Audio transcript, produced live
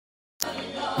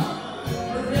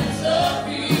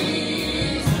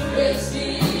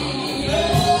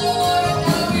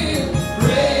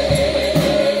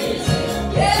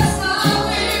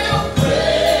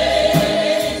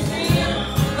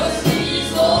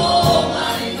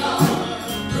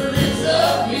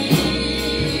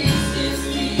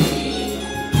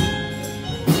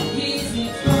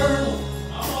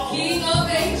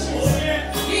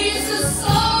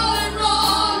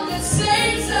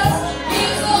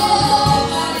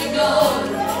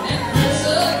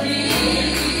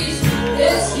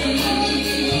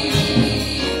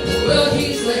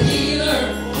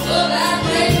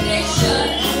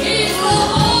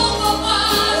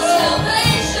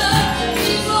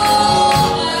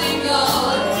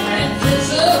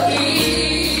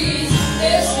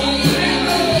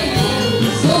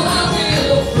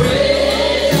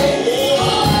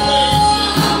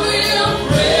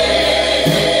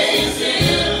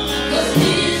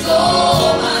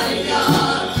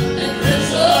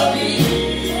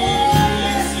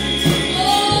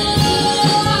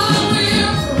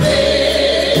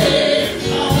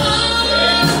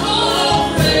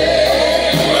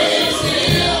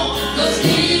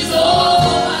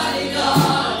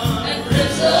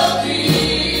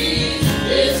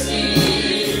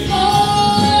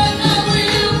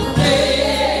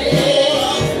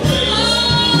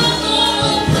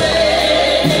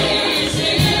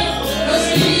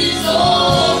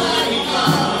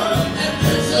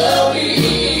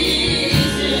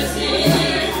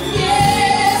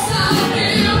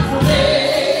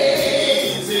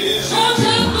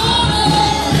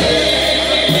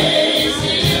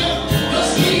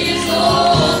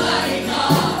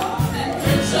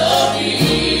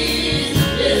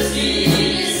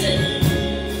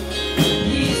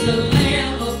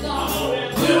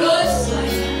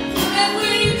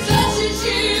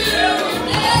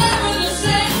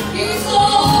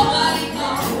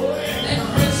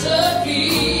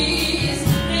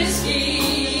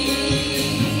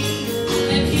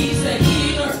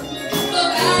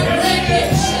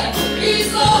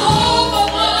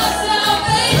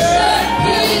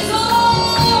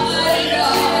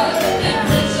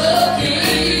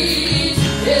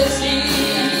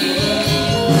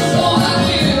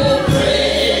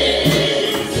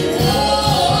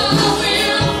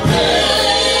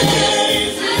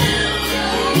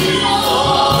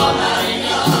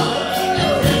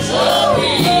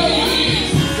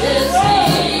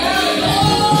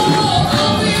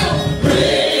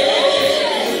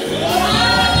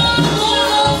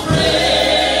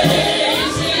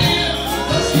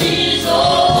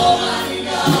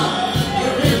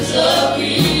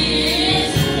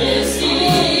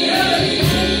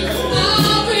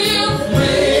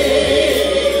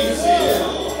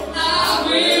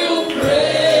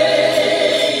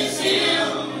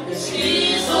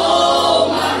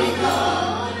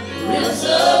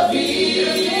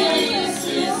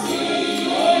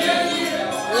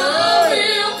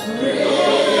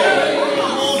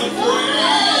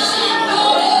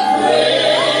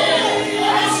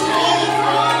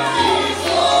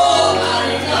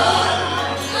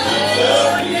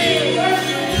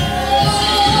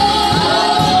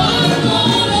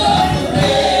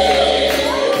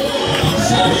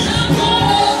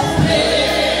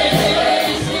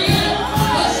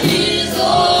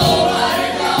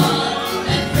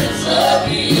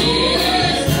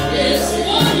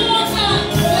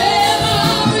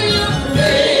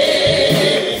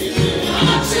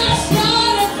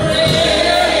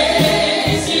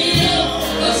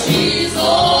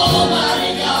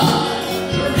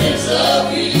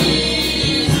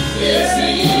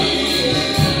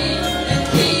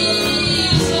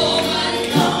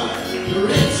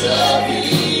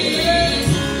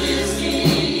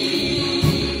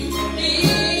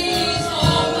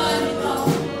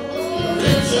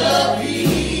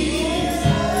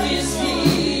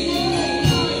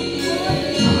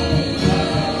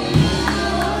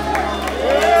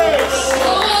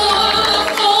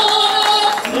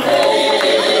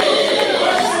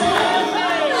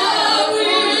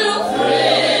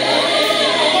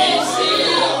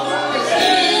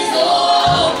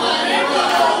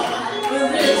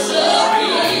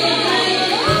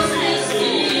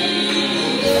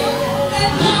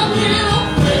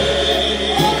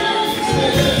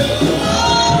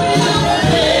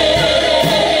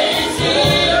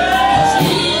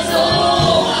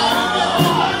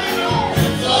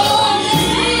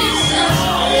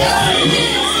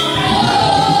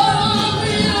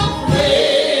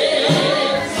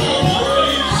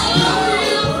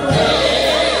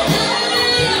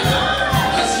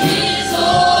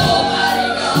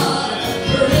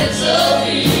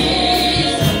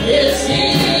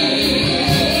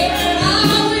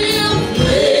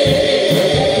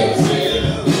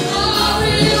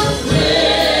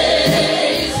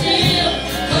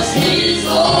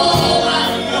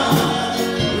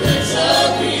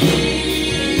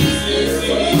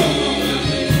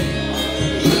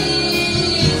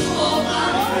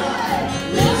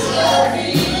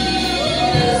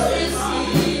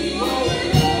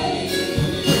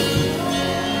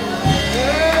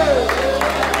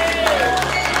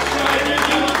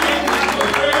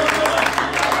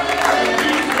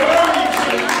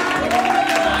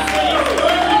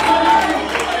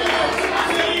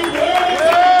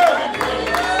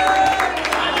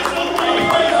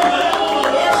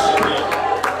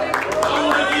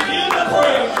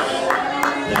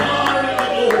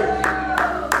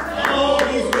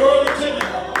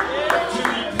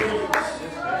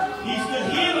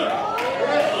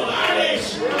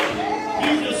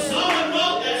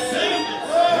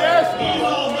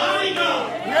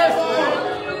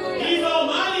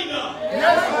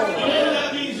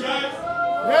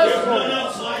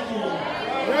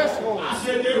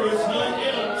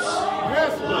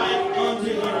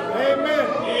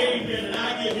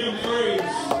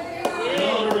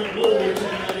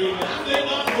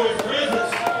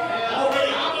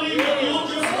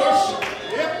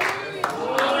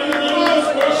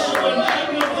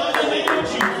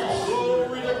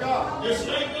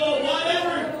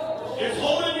It's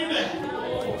holding you back.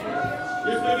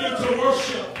 Just begin to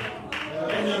worship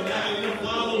and to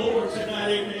magnify the Lord tonight.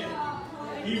 Amen.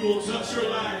 He will touch your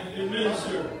life and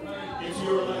minister into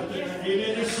your life tonight.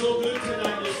 Amen. It's so good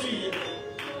tonight to see you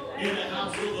in the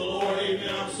house of the Lord.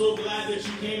 Amen. I'm so glad that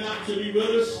you came out to be with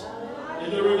us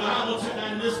in the revival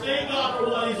tonight. And just thank God for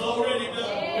what He's already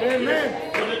done.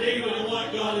 Amen. For the David and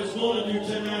what God is going to do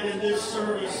tonight in this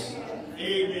service.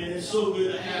 Amen. It's so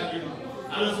good to have you.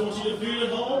 I just want you to feel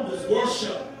at home. Just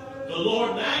worship the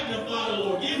Lord. Magnify the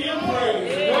Lord. Give Him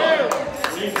praise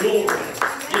and glory.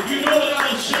 If you know that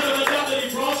I'm shouting the God that He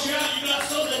brought you out, you got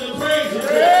something to praise Him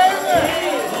for.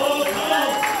 Oh, come on.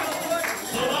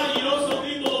 Somebody, you know, some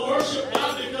people will worship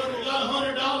God because they got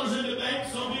 $100 in the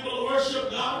bank. Some people will worship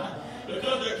God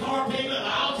because their car payment.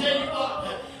 I'll tell you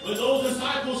what, when those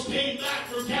disciples came back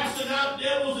from casting out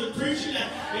devils and preaching,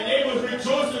 and they was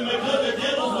rejoicing because the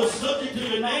devils were subject to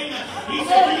the name, He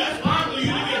said, you got time for you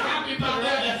to get happy about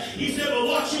that. He said, but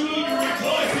what you need to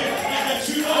rejoice in, and that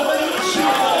you know what you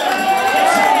shout that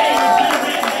your name is been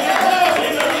written down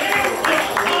in the Lamb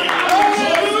Book. I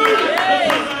rejoice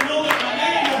because I know that my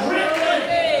name is written.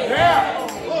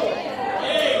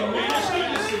 Amen. It's good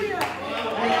to see you.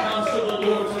 When it comes to the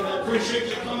Lord tonight, appreciate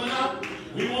you coming out.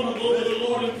 We want to go to the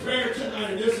Lord in prayer tonight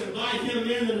and just invite Him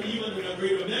in and even in a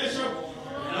greater measure.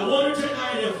 And I wonder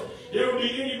tonight if there would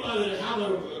be anybody that have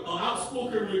an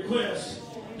outspoken request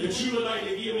that you would like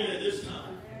to give in at this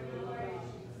time.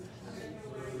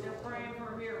 They're praying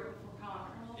for a miracle for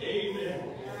Connor. Amen.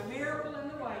 A miracle in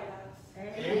the White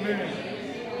House. Amen.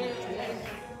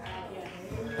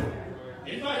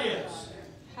 Anybody else?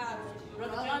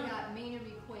 Brother John got many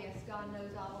requests. God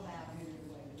knows all about them.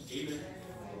 Amen.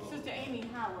 Sister Amy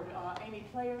Howard, Amy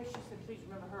Player, she said please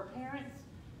remember her parents.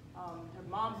 Her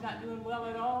mom's not doing well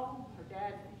at all. Her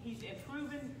dad, he's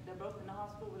improving. They're both in the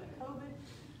hospital with COVID.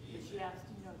 But she asked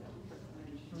you know that we pray for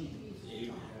her.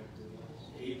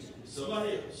 Amen. Somebody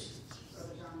else.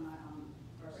 Brother John, my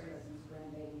first cousin's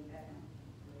grandbaby,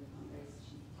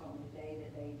 she told me today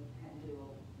that they had to do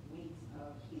a week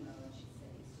of chemo, and she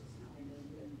said he's just not been doing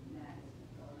good. And that has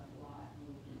been throwing up a lot, and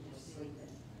we've just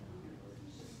sleeping.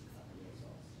 He's just a couple years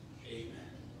old.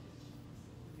 Amen.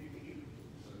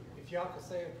 If y'all could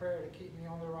say a prayer to keep me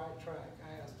on the right track,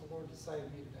 I ask the Lord to save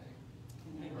me today.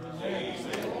 Amen. Amen.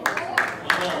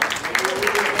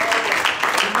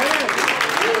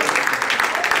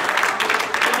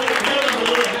 Heaven's a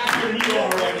little happier than you are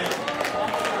right now.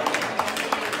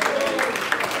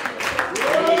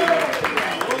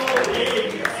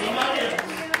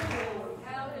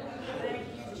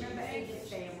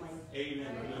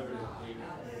 Amen. Remember that.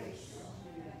 Amen.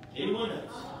 Anyone else?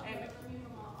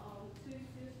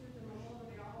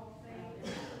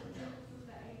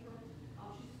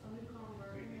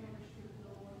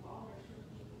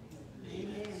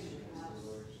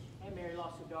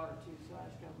 Daughter too, so I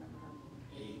just gotta remember her.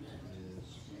 Amen.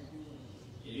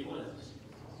 Anyone else?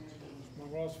 My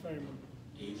Ross family.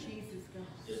 Jesus God.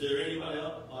 Is there anybody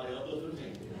else other than me?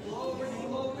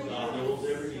 God knows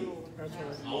every need. That's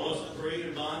right. I want us to pray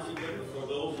and bind together for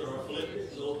those that are afflicted,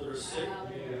 those that are sick.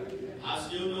 I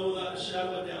still know without a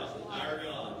shadow of a doubt that our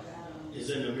God is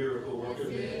in the miracle worker.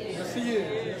 Yes, He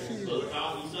is. Yes, He is. So the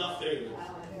God, He's not failing.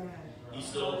 He's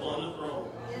still upon the throne.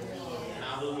 And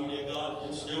I believe that God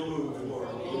can still move and work.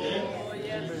 Amen?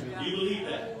 Do you believe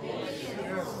that?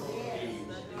 Yes.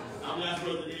 I'm going to ask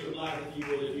Brother David Blythes, if you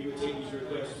would take these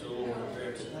requests to the Lord in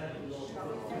prayer tonight.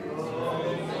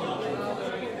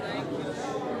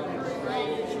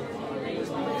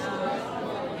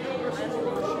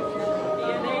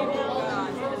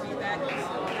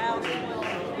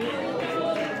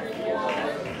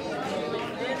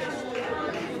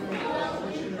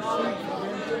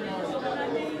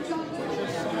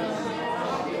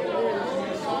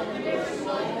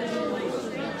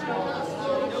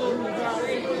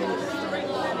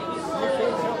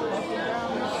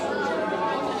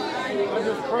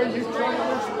 Pray you trouble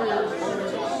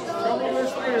their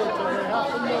spirit, till they have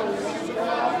to know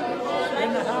in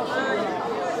the house of God.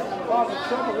 Father,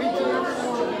 trouble each and every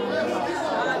one of them.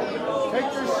 Take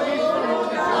their seeds from them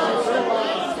because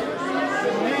they realize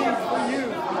the need for you.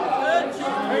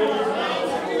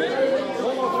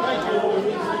 Lord, thank you, Lord.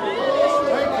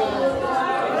 Thank you, Lord.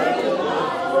 Thank you, Lord.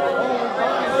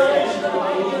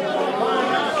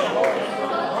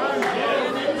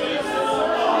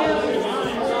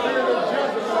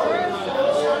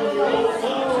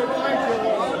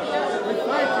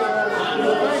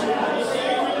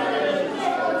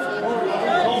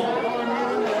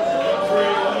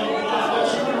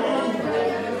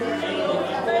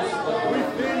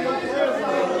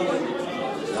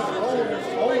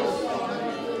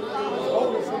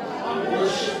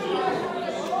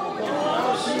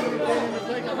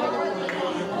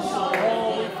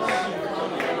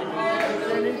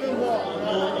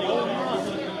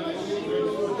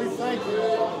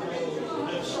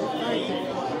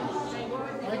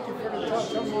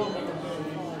 Come on, Father.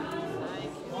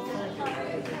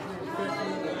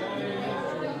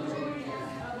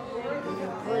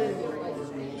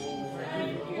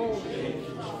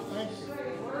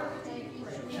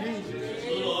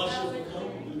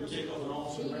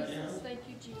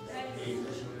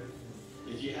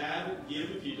 If you have it, give.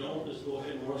 If you don't, just go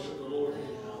ahead and worship the Lord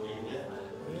anyhow. Amen.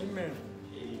 Amen.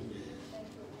 Amen.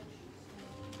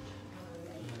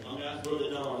 I'm going to ask Brother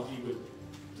Don if he would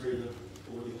pray the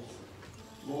Holy Offering.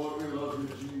 Lord, we love you,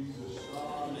 Jesus.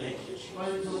 Thank you, Jesus.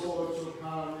 Thank you, Lord, so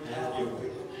kindly. Have your way.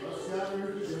 Let's gather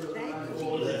here together tonight,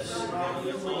 Lord. Bless you.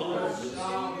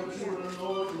 God, that you would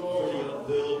anoint, Lord.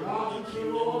 God, that you,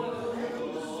 Lord,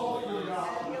 would exalt you, God.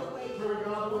 Pray,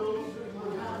 God, those that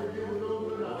would have to give it over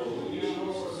tonight,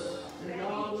 Lord. And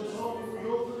God, this offering will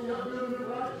go to the ability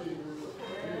right here.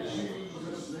 In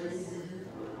Jesus' name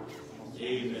we do.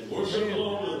 Amen. Worship the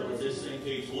Lord with us. This thing,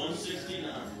 page 169.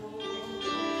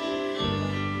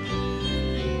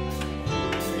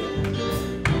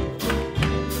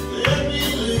 Let me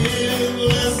live,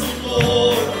 blessed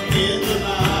Lord, in the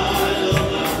light of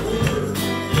thy word.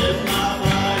 Let my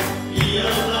life be a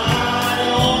light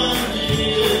on a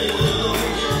hill.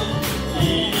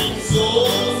 Leading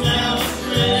souls now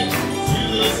astray to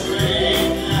the straight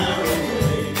and narrow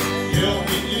way. Help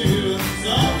me do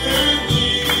something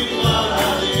new while I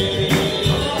live.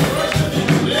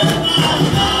 Let my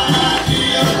life be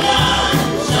a light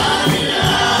shining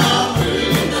out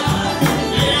through the night.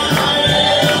 May I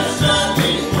have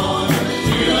something more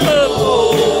to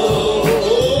hold.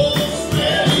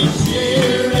 Spreading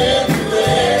cheer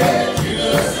everywhere to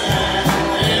the sad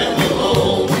and the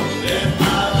low. Let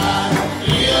my life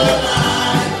be a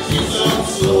light to some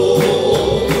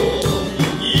soul.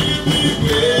 Give me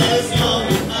wisdom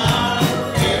and power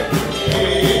every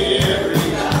day, every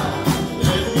hour.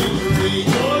 Let me drink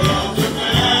of the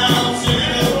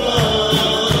fountain of love.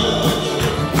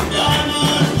 Guide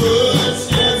my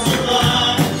footsteps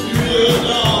aright through the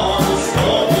darkest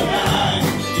of the night.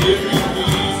 Give me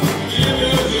peace, give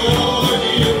me joy,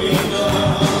 give me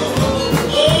love.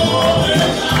 Oh,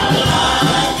 let my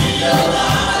life be a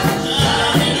light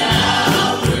shining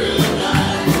out through the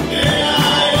night. May I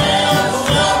have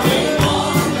something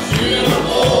more to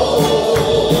hold.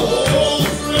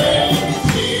 Spreading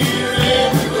cheer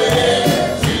everywhere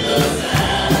to the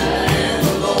sad and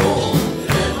the low.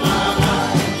 Let my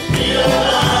life be a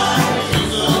light to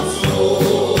some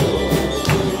soul.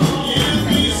 Give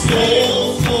me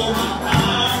souls for my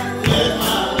pride. Let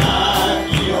my life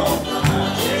be on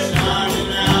fire,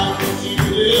 shining out to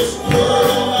this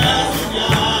world as a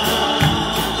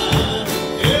guide.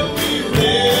 Help me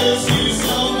rescue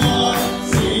someone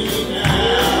singing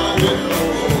now with the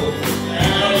Lord,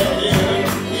 and then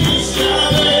we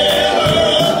shall ever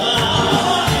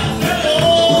abide.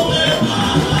 Oh, let my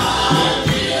life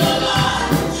be a light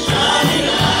shining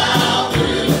out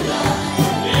through the night.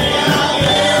 May I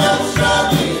have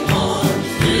something more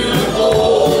to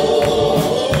hold.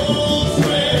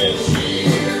 Spreading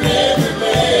cheer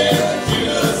everywhere to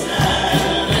the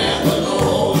sad and the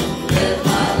low. Let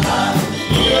my life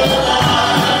be a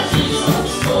light to some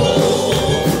soul.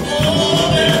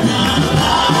 Oh, let my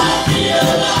life be a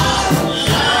light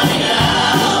shining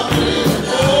out through the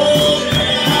night.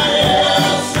 May I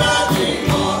have something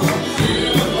more to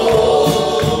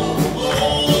hold.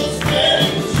 Oh,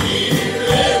 spreading cheer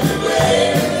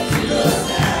everywhere to the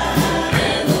sad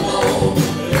and the low.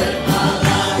 Let my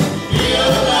life be a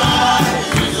light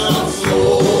to some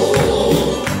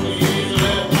soul. Please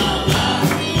let my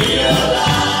life be a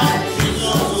light to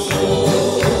some soul.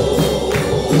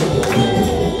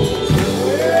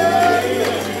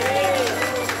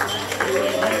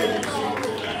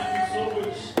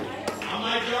 I'm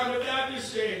like John the Baptist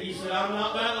said. He said, I'm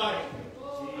not that light.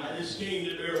 I just came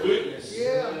to bear witness of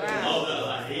that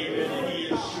light. Amen. And he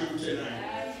is true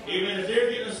tonight. Amen. If they're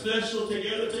getting a special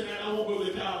together tonight, I won't go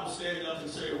to the power to stand up and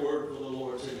say a word for the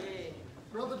Lord tonight.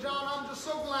 Brother John, I'm just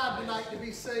so glad tonight to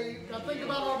be saved. I think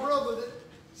about our brother that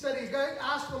said he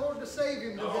asked the Lord to save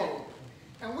him today.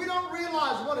 And we don't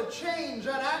realize what a change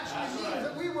that actually means,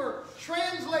 that we were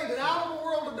translated out of a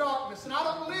world of darkness. And I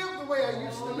don't live the way I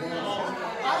used to live.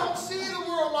 I don't see the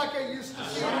world like I used to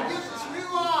see it. It gives us new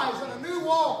eyes and a new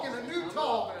walk and a new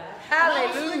talk. I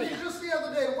was thinking just the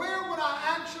other day, where would I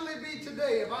actually be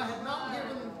today if I had not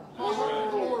given my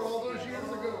heart to the Lord all those years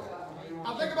ago?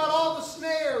 I think about all the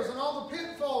snares and all the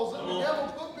pitfalls that the devil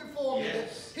put before me, that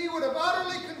he would have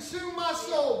utterly consumed my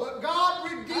soul, but God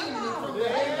redeemed me from that.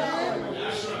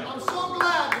 Amen. I'm so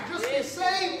glad to just be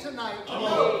saved tonight, to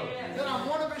know that I'm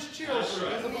one of his children.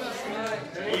 It's a blessing.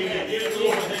 Amen. Give the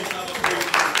Lord thanks.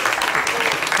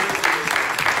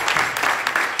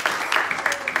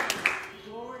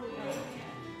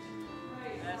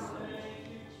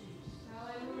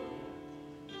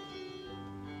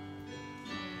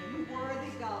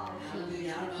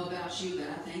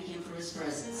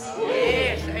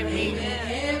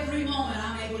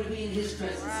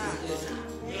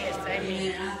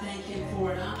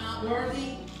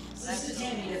 worthy, Sister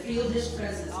Tammy, to feel His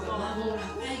presence. But my Lord, I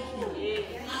thank Him.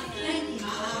 I thank Him. I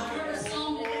heard a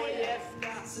song today.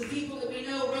 Some people that we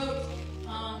know wrote,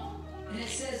 and it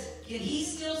says, can He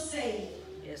still save?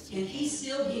 Can He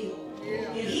still heal?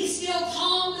 Can He still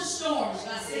calm the storms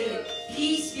by saying,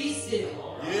 peace be still?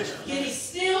 Can He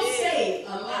still save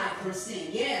a life from sin?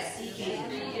 Yes, He can.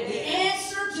 The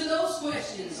answer to those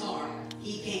questions are,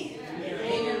 He can.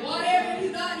 Amen. Whatever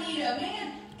you got need of,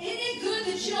 man, isn't it good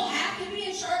that you don't have to be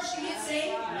in church to get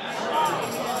saved? I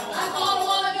thought a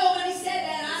while ago when he said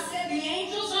that, I said the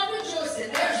angels are rejoicing.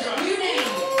 There's a new name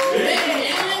written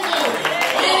down in glory.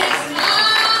 And it's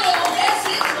not, oh yes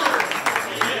it's not.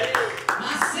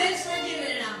 My sins forgiven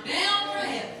and I'm bound for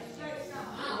heaven.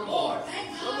 My Lord,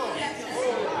 thank God for that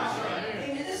testimony.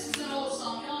 Amen. This is an old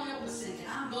song. Y'all help us sing it.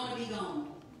 I'm going to be gone.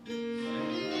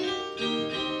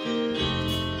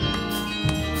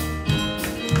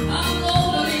 I'm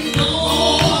gonna be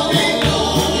gone. In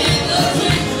the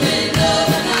twinkling of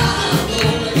an eye, I'm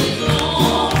gonna be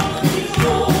gone.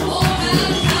 Oh,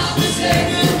 how to say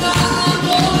goodbye, I'm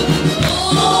gonna be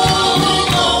gone.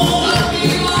 I'll be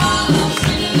while I'm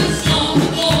singing this song, I'm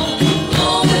gonna be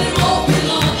gone. And it won't be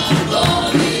long, I'm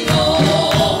gonna be gone.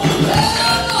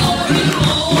 I'm gonna be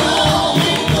gone.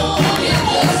 In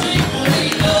the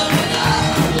twinkling of an eye,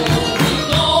 I'm gonna be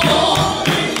gone.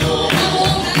 I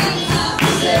won't have time to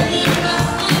say goodbye,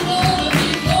 I'm gonna be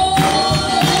gone.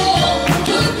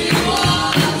 Could be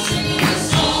while I'm singing this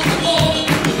song, I'm gonna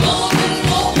be gone. And it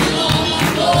won't be long, I'm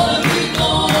gonna be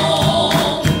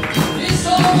gone. This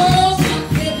whole world's not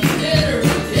getting better,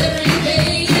 every day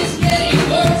it's getting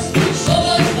worse. So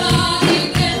much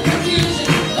lying and confusion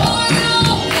going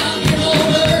on down here on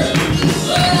earth.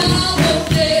 But I hope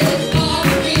that it's far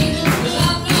from me, 'cause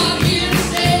I'm not here to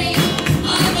stay.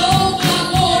 I know my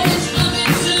Lord is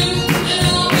coming soon, and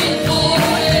I'll be called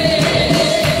away.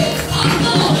 I'm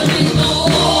gonna be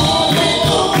gone.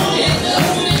 In the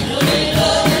twinkling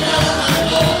of an eye, I'm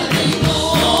gonna be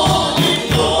gone.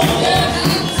 There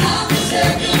ain't time to say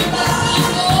goodbye, I'm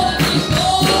gonna be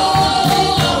gone.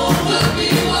 Could be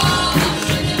while I'm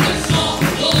singing this song,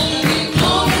 I'm gonna be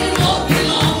gone. And it won't be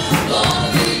long, I'm gonna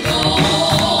be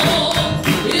gone.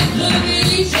 It could be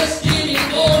just getting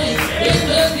morning, it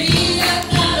could be at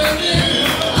night or noon.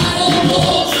 I don't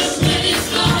know just when He's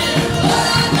coming, but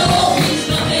I know He's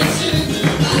coming soon.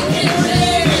 I can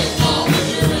say with all the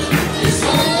truth, this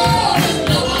whole world is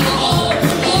not my home.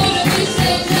 Gonna be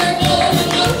saved, they're gonna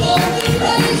look for me.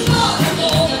 Praise God, I'm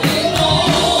gonna be gone.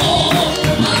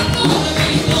 I'm gonna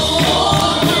be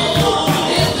gone.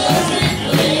 In the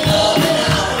twinkling of an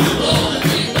eye, I'm gonna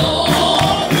be gone. I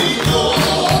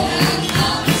won't have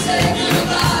time to say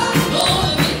goodbye, I'm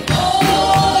gonna be gone.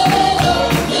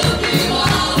 Could be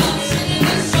while I'm singing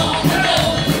this song, I'm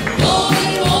gonna be gone. And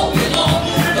it won't be long,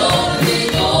 I'm gonna be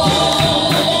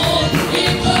gone.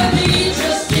 It could be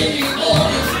just getting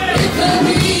morning, it could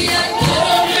be at night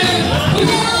or noon. We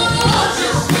don't know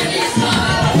just when He's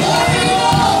coming, but we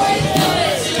know He's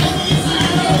coming soon. I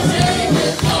can say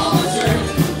with all the truth,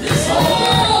 this whole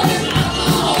world is not my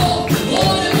home.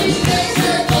 One of these days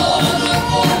they're gonna look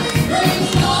for me. Praise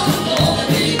God, I'm gonna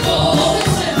be gone.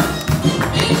 Listen,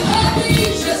 it could be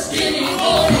just getting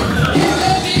morning, it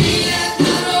could be at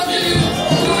night or noon.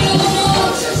 We don't know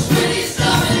just when He's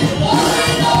coming, but we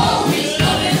know He's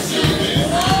coming soon.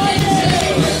 I can say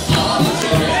with all the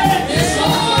truth, this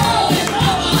whole world is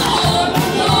not my home.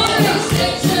 One of these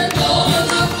days they're gonna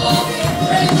look for me.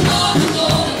 Praise God, I'm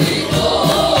gonna be gone.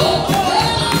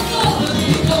 Well, I'm gonna be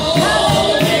gone.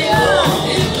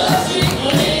 In the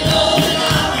twinkling of an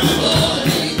eye, I'm gonna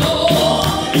be gone.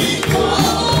 I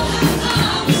won't have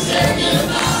time to say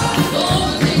goodbye, I'm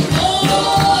gonna be gone.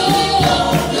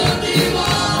 Could be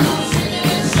while I'm singing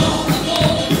this song, I'm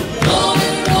gonna be gone.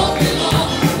 And it won't be long,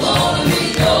 I'm gonna be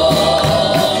gone.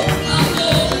 I'm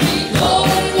gonna be gone.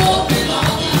 And it won't be long,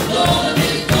 I'm gonna be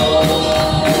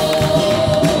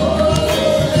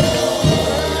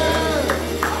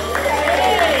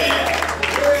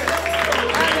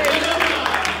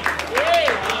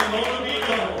I'm gonna be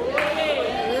gone.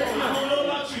 I don't know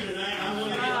about you tonight. I'm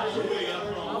gonna get your way, I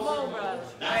promise.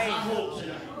 That's our hope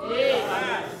tonight.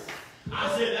 I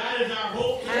said that is our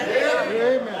hope tonight.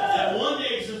 That one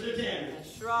day, Sister Tammy,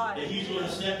 that He's going to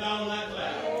step out on that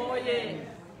cloud.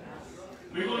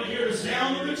 We're going to hear the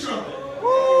sound of the trumpet.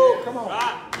 Come on.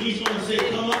 He's going to say,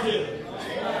 come up hither.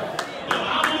 The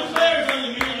Bible declares unto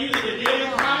me and you that the dead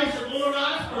in Christ are going to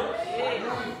rise first.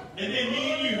 And then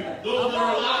me and you, those that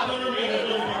are alive and remain, are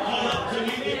going to be caught up to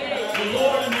meet the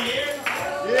Lord in the air.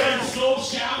 And so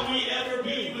shall we ever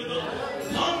be with the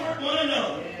comfort one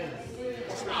another.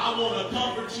 I want to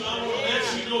comfort you. I want to let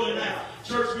you know tonight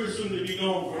Church, we're soon to be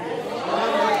gone for you.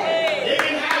 They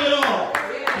can have it all,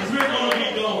 because we're going to be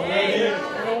gone. Amen.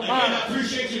 Again, I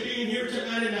appreciate you being here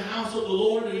tonight in the house of the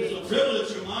Lord. It is a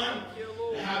privilege of mine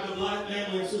to have the Blythes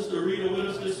family and Sister Rita with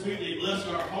us this week. They blessed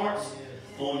our hearts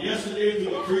on yesterday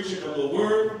through the preaching of the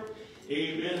word.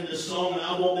 Amen. In this song, and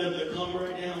I want them to come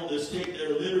right now. Let's take their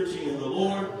liberty in the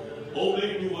Lord.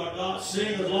 Obey me what God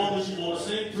sing as long as you want to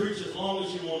sing. Preach as long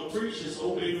as you want to preach. Just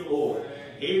obey the Lord.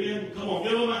 Amen. Come on,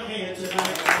 give them a hand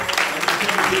tonight.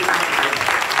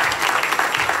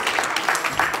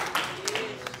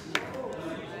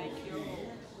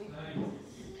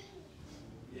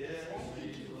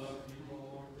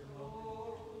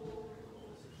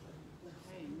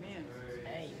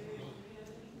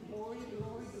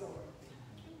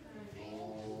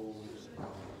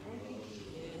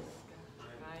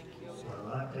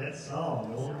 That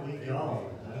song, Lord be gone.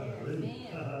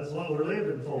 Hallelujah. That's what we're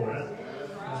living for.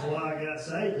 That's why I got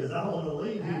saved, because I want to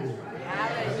leave here.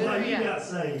 That's why you got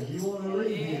saved. You want to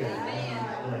leave here.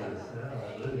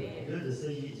 Hallelujah. Good to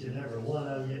see each and every one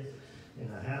of you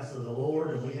in the house of the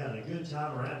Lord. And we had a good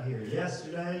time around here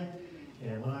yesterday.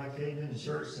 And when I came into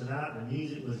church tonight, the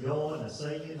music was going, the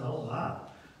singing, oh my.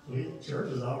 Church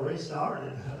has already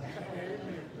started.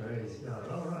 Praise God.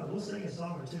 All right, we'll sing a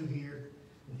song or two here.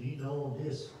 If you know them,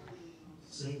 just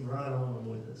sing right on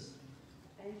with us.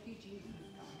 Thank you, Jesus.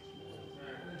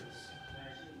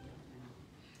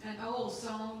 An old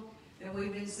song that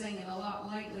we've been singing a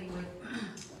lot lately with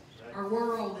our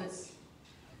world that's,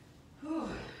 whew.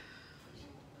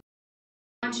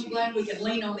 Aren't you glad we can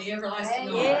lean on the everlasting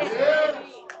arm?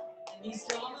 And he's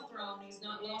still on the throne. He's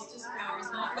not lost his power.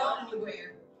 He's not gone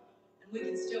anywhere. And we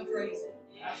can still praise him.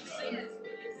 Sing it.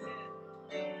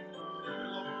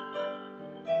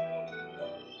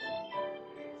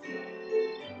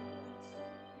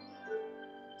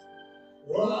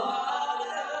 What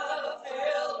a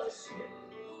fellowship,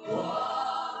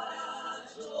 what a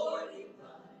joy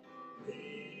divine,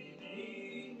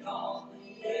 leaning on the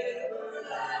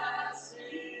everlasting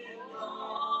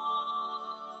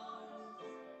arms.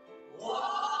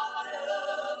 What a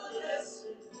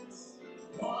blessedness,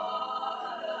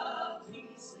 what a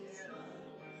peace divine,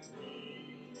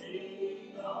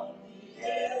 leaning on the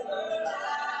everlasting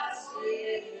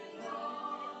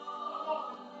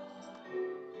arms.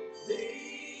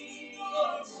 Lean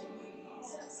on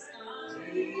Jesus,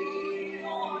 lean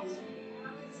on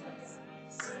Jesus,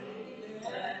 safe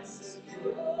and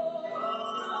secure all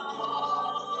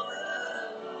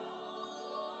along.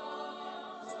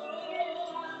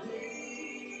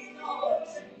 Lean on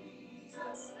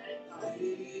Jesus,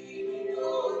 lean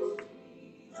on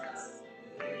Jesus,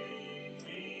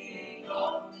 leaning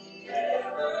on the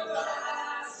everlasting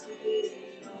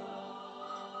arms.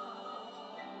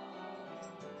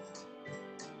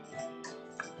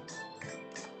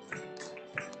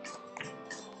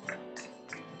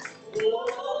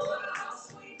 Oh, how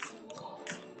sweet to walk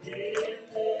in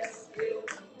this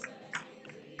pilgrim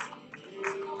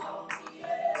leaning on the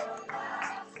everlasting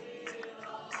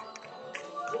arms.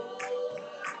 Oh,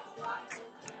 how bright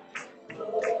the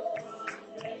Lord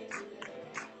from day to day,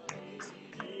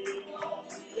 leaning on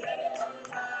the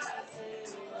everlasting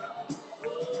arms. Oh,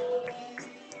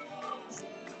 leaning on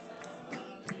Jesus,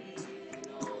 leaning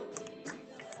on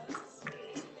Jesus,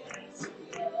 safe and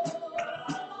secure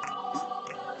all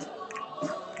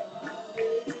along.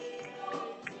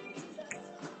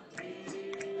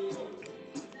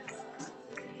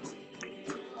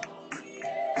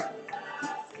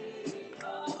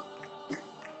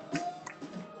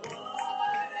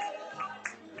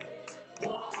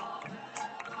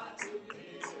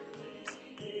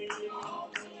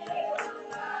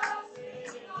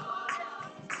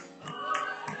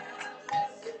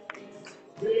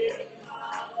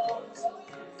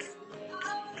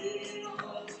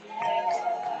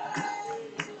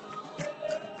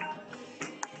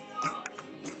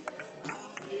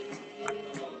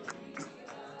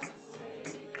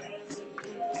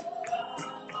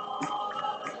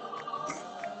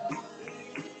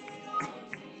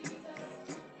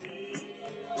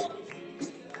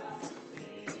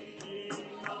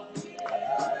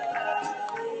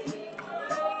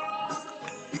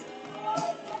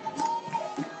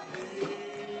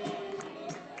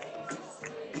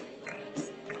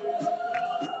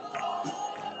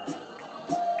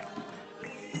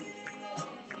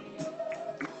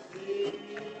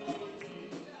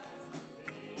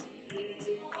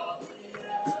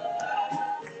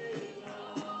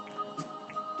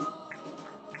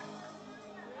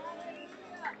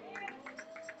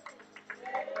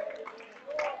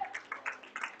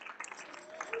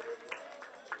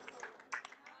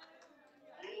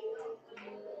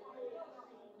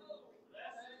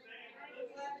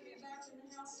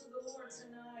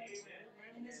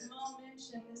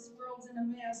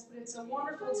 It's a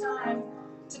wonderful time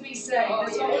to be saved.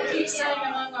 That's what we keep saying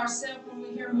among ourselves when we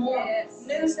hear more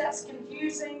news that's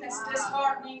confusing, that's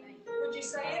disheartening. Would you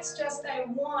say it's just a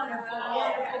wonderful,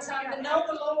 wonderful time to know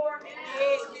the Lord,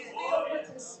 to be filled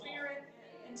with His Spirit,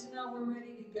 and to know we're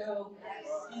ready to go.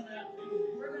 And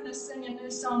we're going to sing a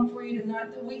new song for you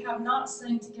tonight that we have not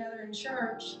sung together in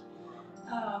church.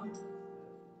 I'm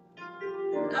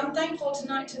thankful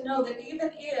tonight to know that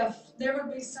even if there would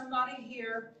be somebody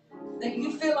here that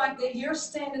you feel like that you're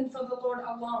standing for the Lord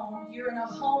alone, you're in a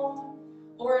home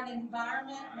or an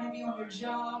environment, maybe on your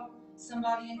job,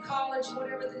 somebody in college,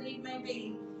 whatever the need may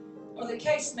be, or the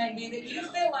case may be, that you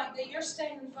feel like that you're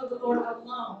standing for the Lord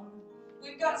alone.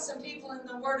 We've got some people in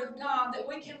the Word of God that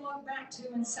we can look back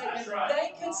to and say, if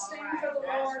they could stand for the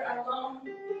Lord alone,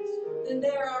 then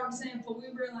they're our example. We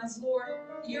realize, Lord,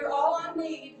 you're all I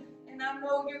need, and I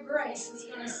know your grace is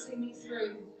going to see me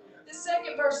through. The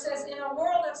second verse says, in a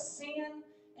world of sin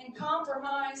and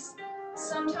compromise,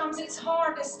 sometimes it's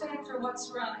hard to stand for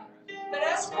what's right. But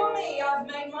as for me, I've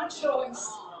made my choice.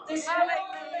 This world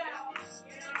about,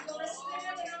 and I'm going to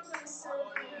stand and I'm going to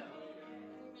serve you.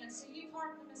 Amen. So you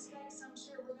pardon the mistakes I'm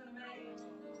sure we're going to make.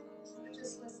 But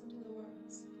just listen to the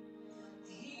words.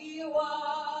 He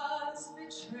was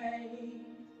betrayed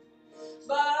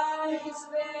by his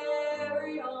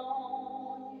very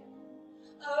own,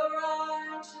 a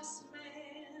righteous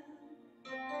man.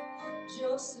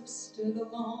 Joseph stood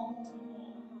alone.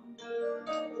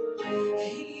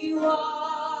 He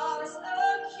was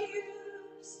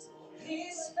accused,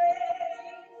 his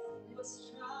faith was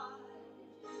tried,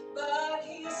 but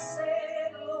he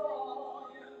said,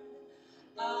 Lord,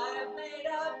 I've made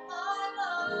up my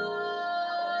mind.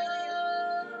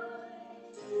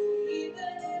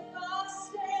 Even if I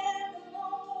stand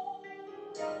alone,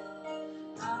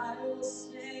 I will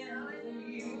stand for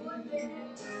you.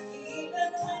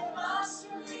 Even when my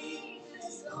strength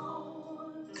is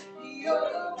gone, you're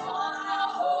the one I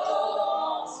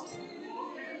hold to.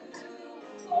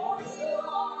 For you are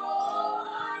all I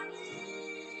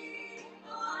need.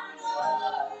 I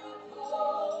know you'll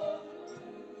pull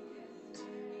through.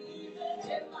 Even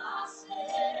if I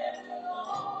stand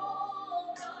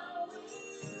alone, I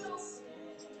will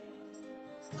stand.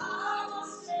 I will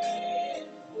stand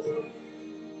for you.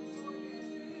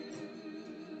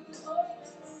 Oh,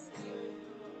 yes.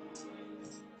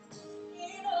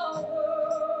 In a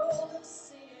world of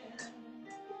sin,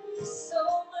 so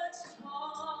much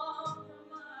compromise.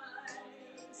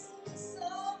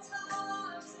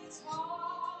 Sometimes it's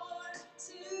hard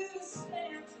to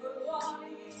stand for what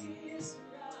is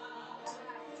right.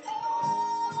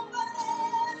 Oh, but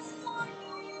as for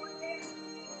me,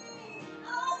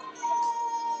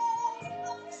 I've made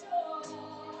my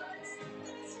choice.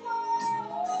 This world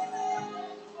will never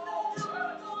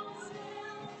stand.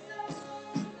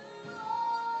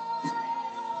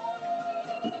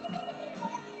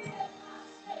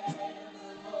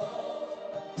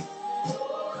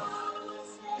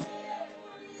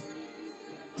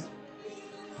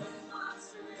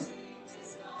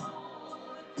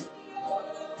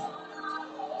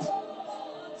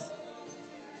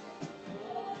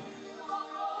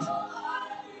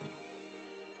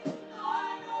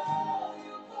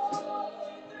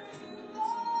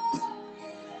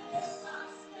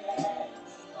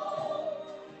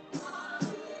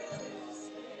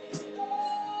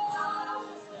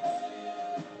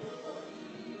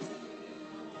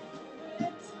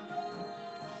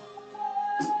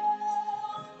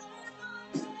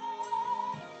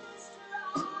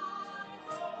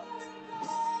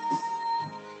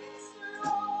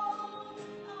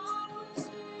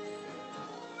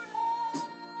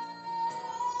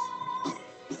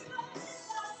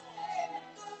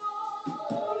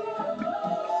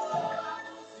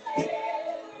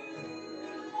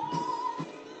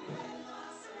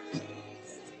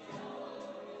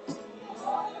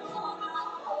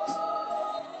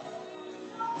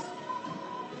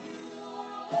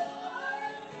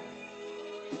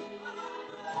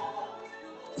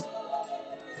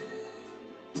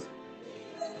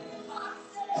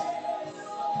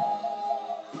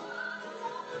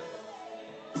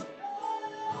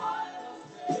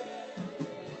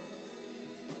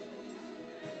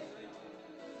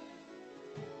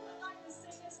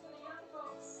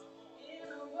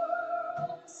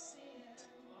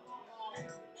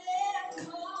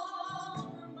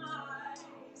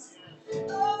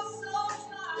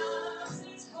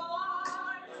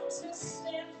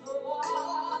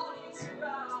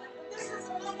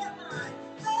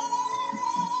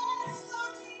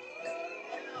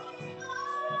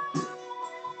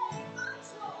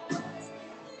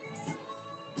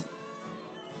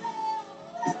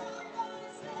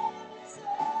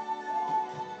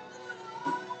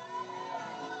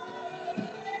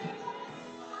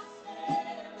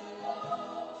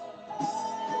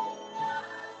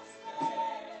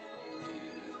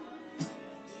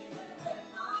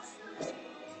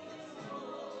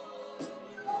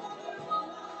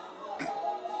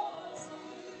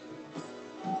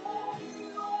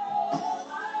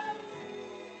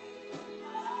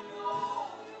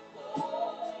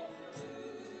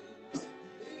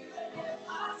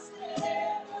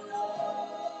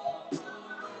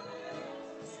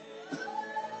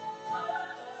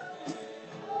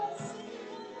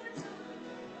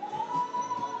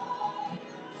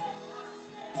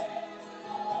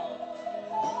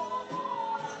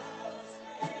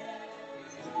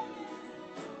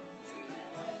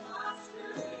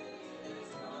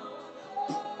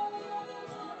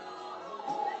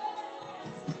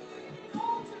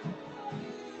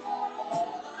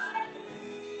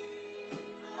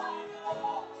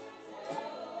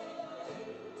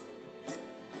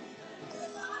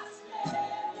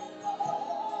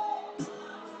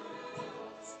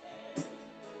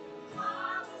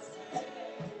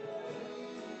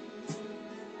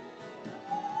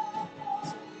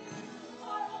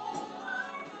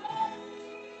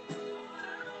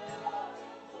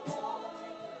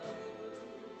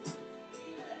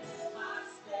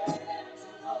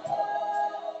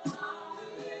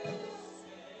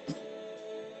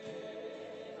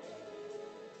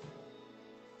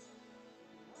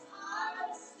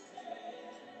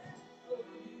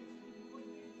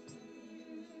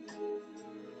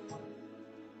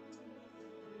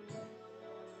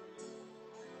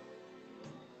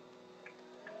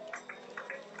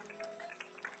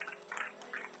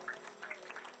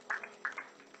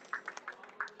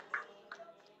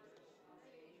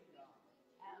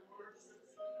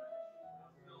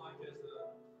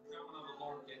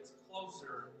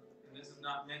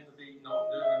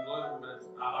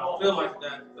 feel like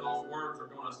that those words are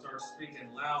going to start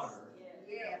speaking louder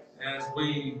as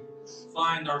we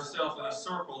find ourselves in a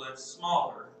circle that's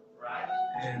smaller. Right.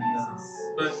 And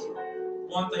but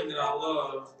one thing that I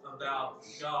love about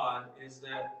God is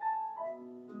that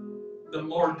the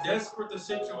more desperate the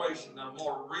situation, the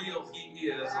more real He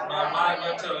is. And my mind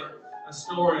went to a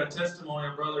story, a testimony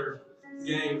a brother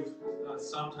gave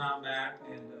some time back,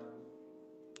 and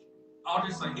I'll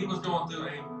just say he was going through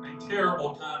a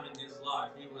terrible time in his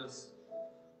life. He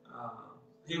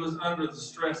was under the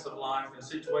stress of life and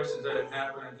situations that had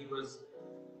happened, and he was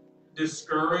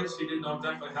discouraged. He didn't know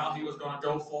exactly how he was going to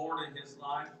go forward in his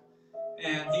life.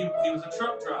 And he was a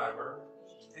truck driver,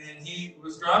 and he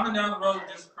was driving down the road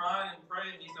just crying and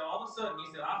praying. He said, all of a sudden, he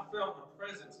said, I felt a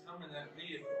presence come in that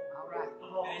vehicle. All right.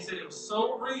 And he said, it was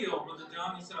so real, Brother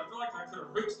John. He said, I feel like I could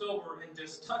have reached over and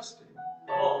just touched him.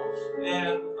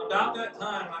 And about that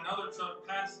time, another truck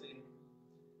passed him,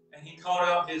 and he called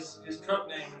out his truck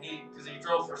name, because he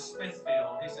drove for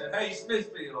Smithfield. He said, hey,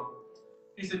 Smithfield.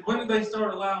 He said, when did they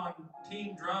start allowing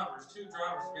team drivers, 2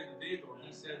 drivers to be in the vehicle? And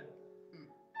he said,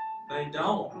 they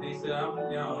don't. He said, I'm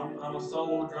a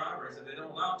solo driver. He said, they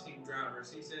don't allow team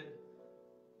drivers. He said,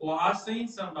 well, I seen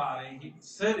somebody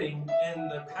sitting in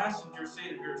the passenger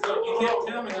seat of your truck. You can't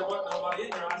tell me there wasn't nobody in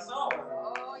there. I saw him.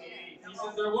 He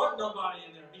said, there wasn't nobody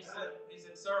in there. He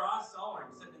said, sir, I saw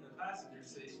him sitting in the passenger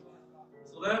seat.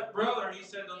 So that brother, he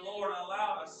said, the Lord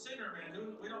allowed a sinner man,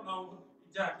 who we don't know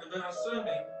exactly, but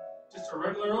assuming just a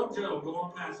regular old Joe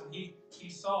going past, and he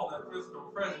saw that physical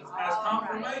presence as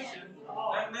confirmation.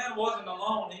 That man wasn't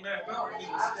alone. He may have felt like he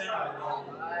was standing alone.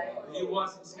 He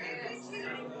wasn't standing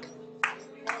alone.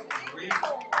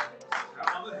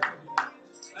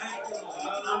 Thank you,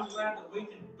 Lord. I'm glad that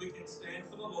we can stand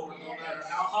for the Lord no matter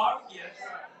how hard it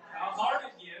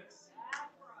gets,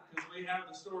 because we have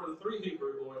the story of the 3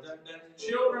 Hebrew boys. That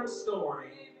children's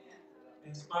story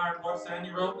inspired what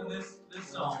Sandy wrote in this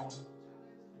song.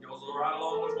 It goes right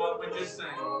along with what we just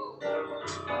sang.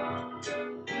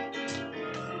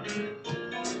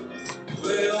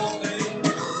 Well, they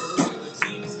were the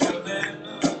king's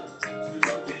commandment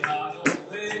to not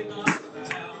obey my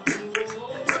vow.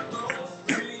 Those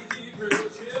 3 Hebrew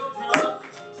children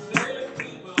said we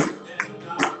will stand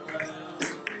our ground.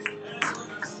 And when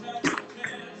a second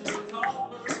chance was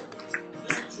offered,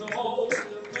 they chose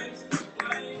to face the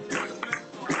flames and went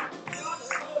home. God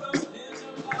put us in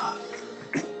the fire.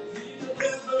 He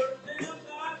delivered them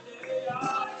that day. I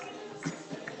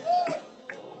sing, oh,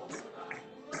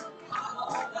 I'm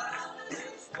all down.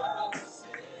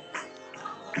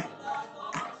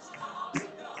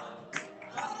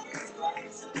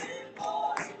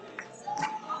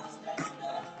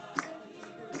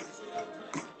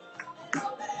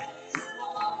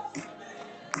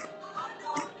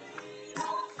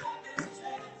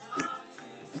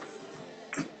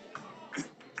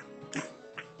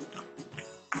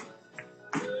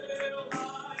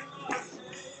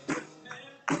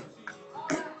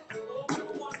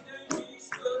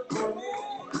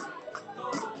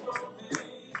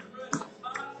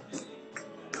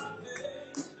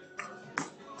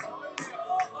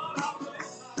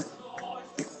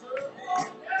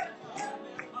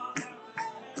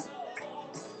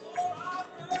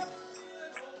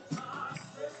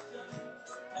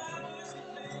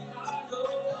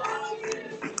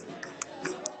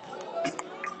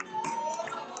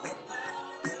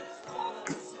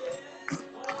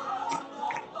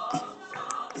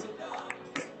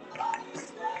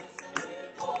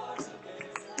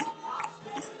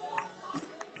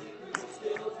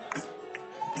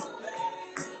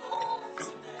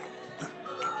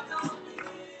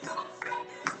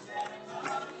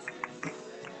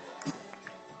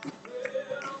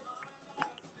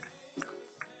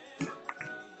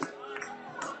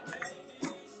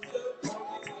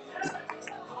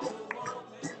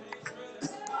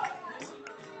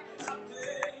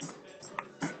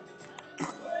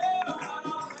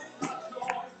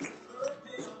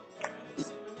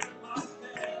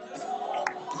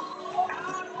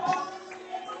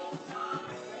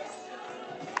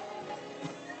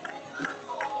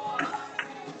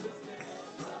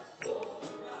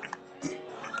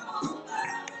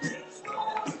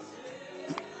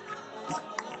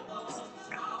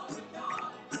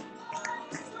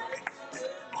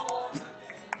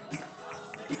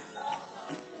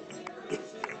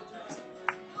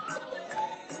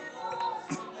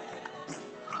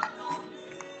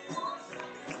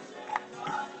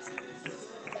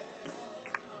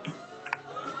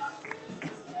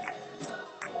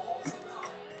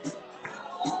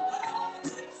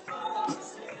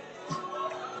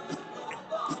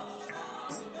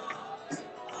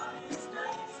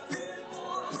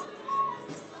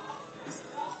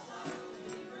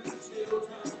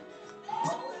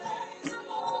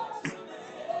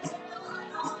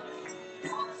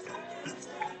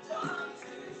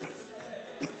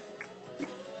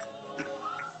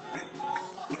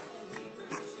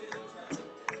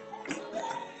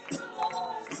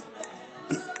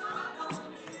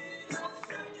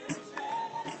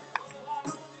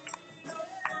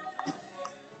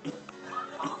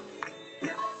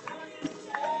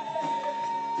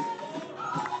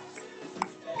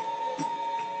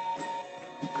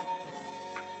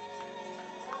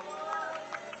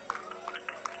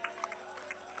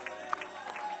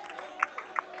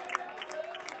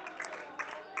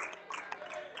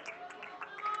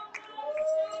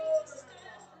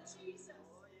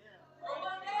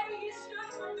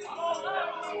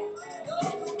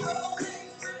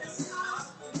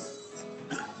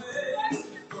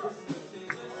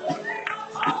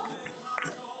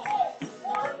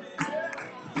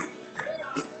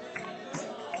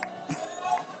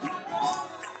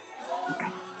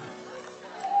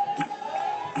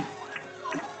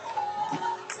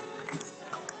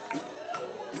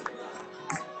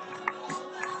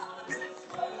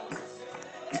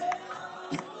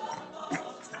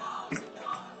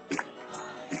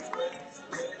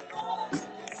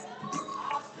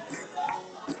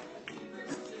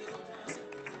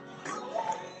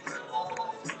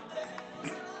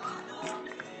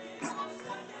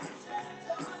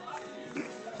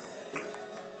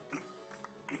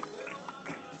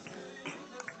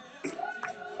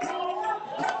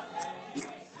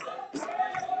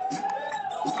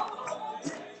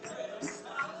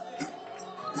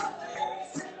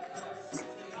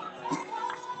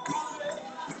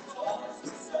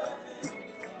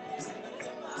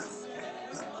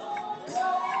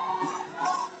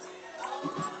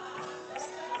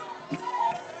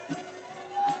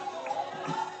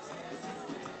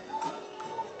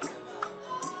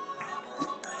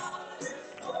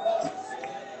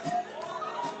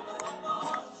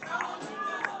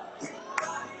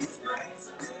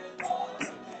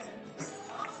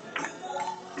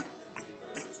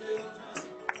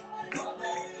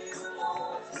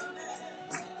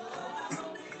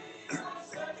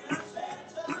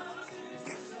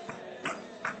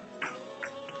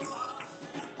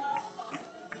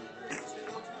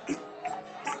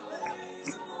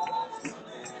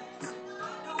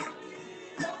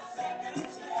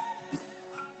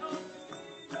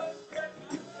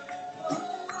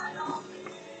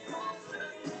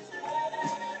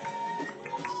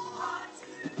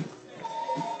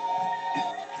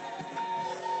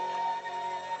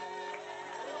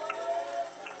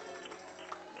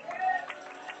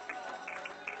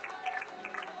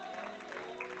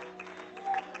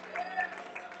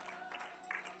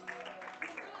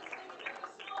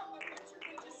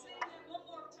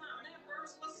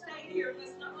 here.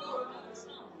 Let's not go to another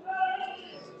song.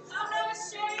 I'm not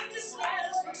ashamed to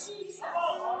stand for Jesus.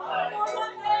 For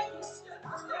one day you stood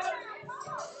for me.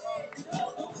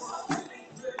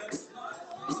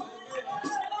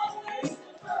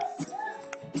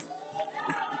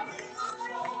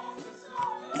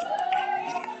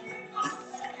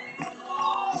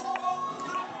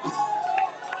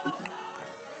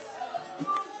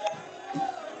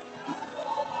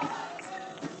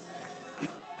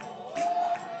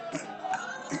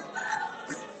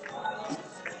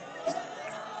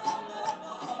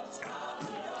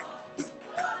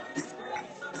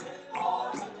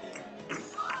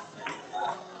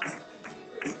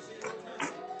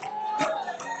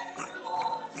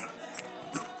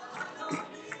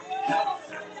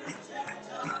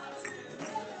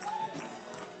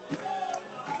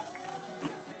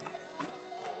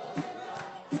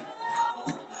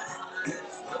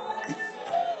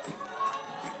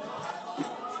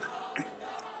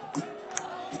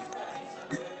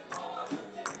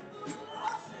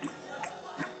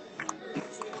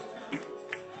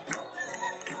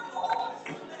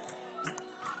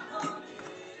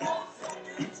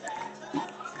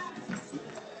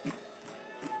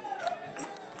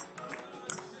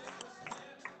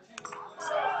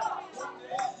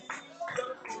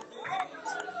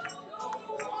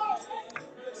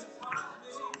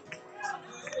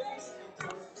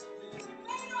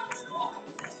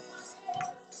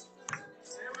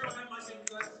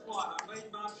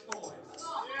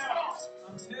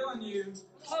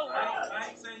 I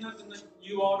ain't saying nothing that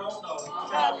you all don't know.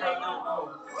 I don't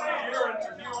know.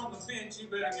 If you're on the fence, you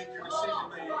better get your decision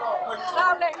made quickly.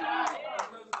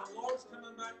 Because the Lord's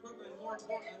coming back quickly, and more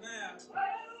important than that,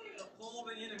 the pull of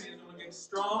the enemy is going to get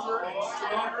stronger and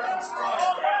stronger and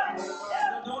stronger.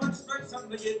 So don't expect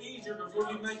something to get easier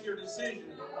before you make your decision.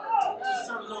 Just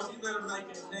so Lord, you better make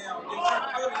it now. Get your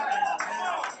foot in there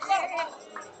now.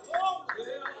 Well,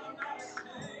 I'm not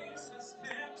ashamed to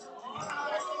stand for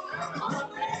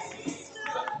Jesus.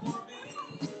 For me.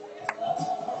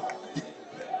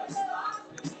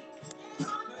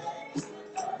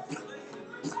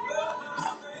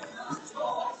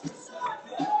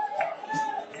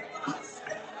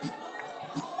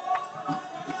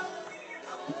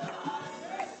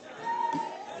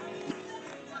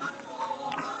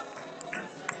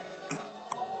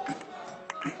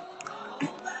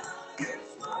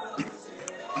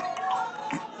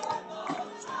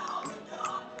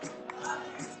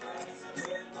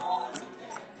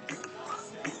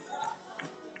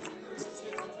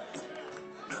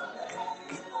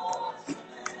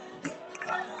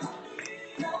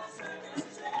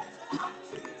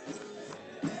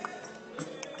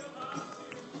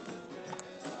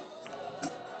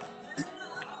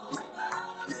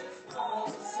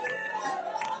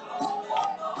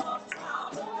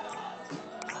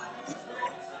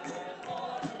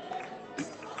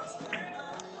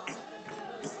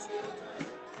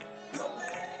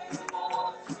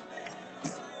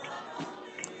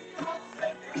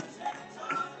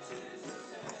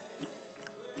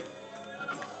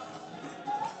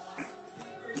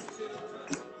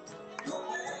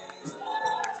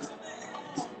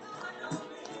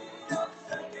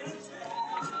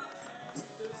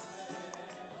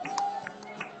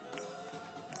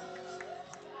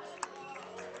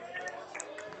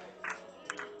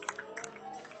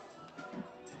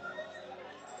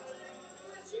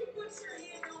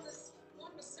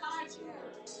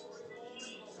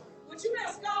 Would you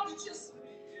ask God to just,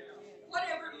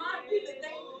 whatever it might be that they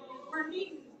were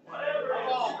needing?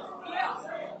 Yeah.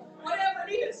 Whatever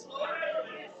it is, Lord.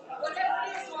 Whatever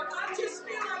it is, Lord. I just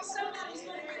feel like somebody's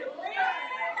going to get a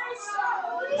real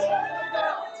soul.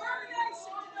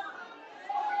 Determination tonight.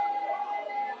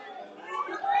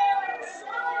 A real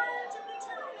surge of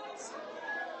determination.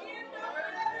 In the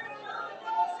name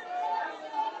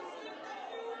of Jesus.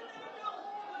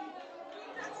 We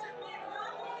got some men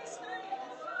right on this thing.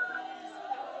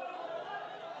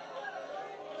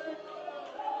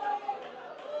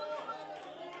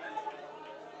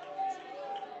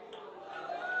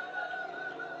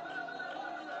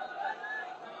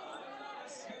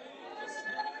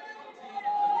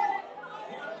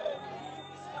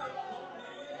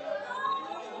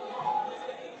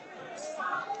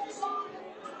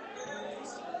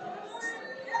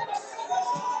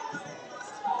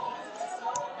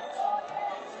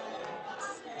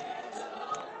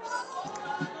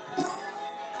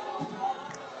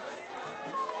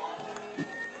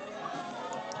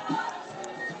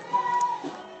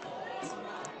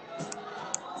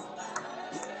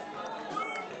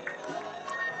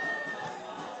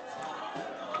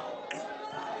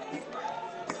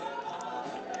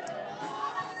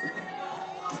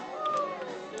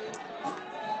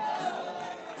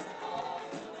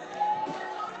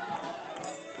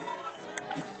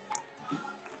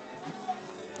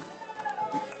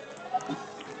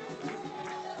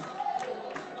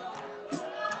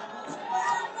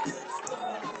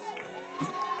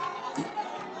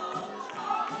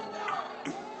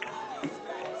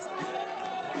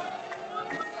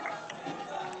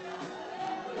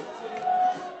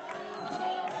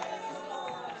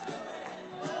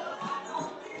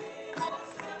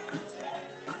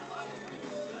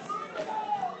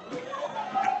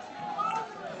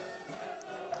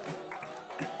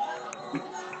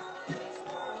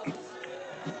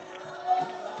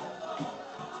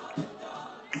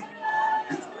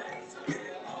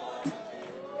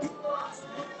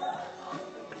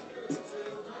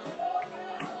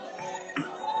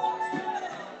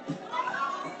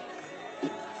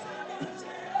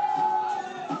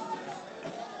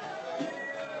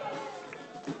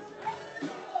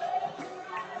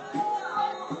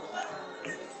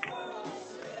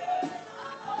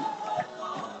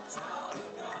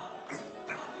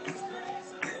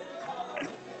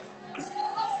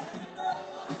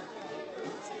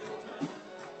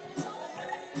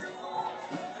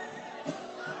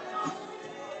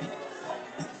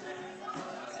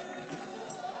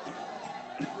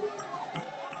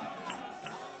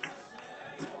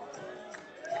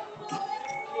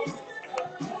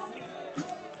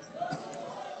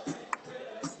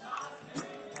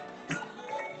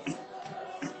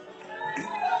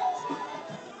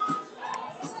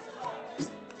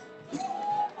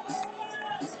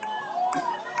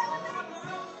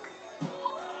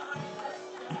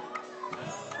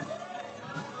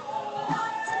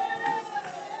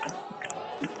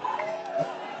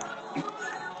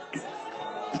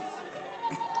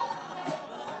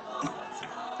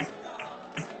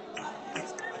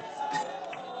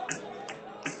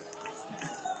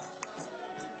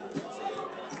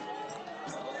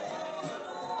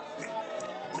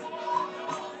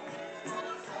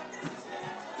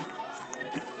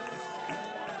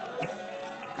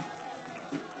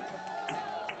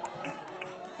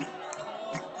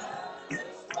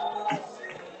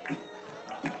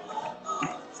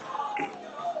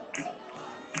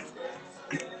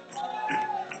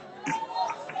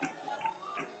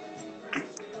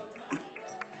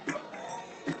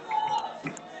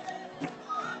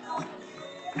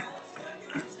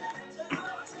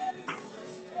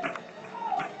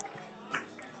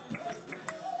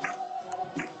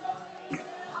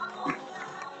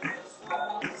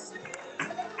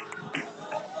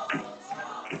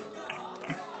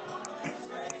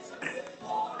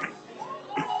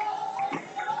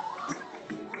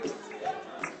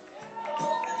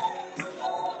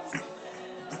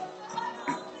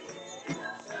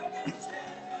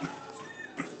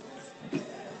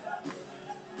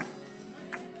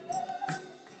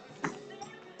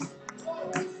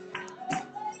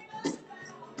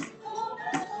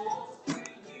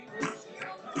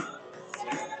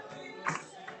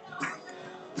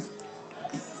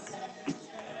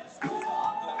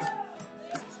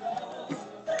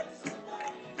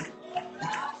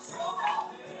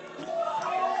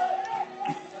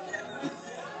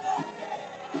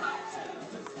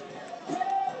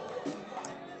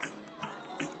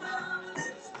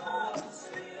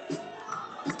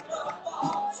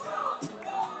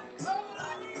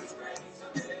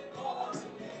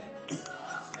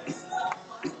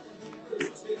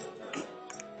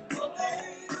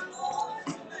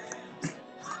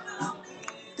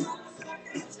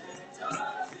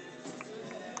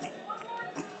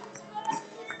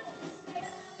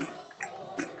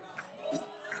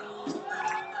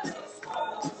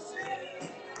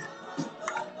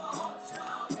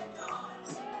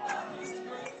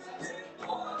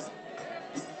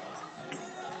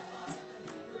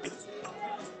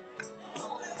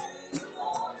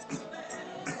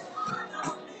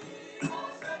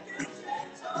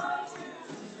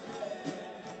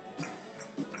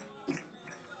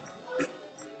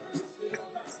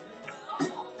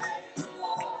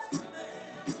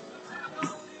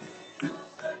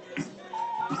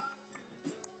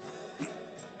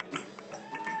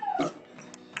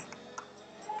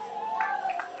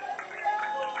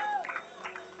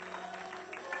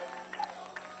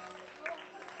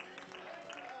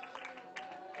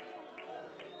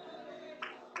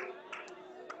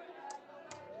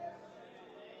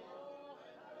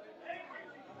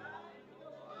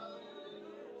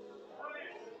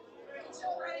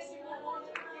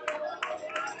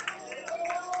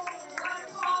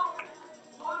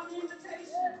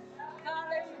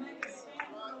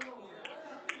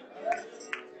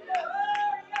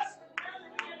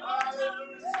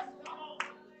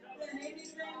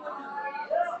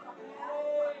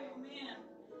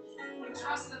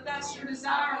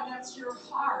 your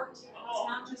heart. It's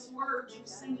not just words you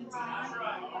sing it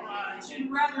tonight. But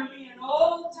you'd rather be an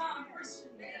old-time Christian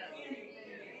than anything.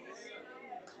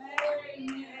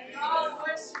 Amen. God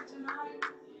bless you tonight.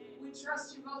 We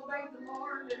trust you've obeyed the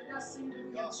Lord. There does seem to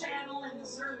be a channel in the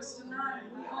service tonight.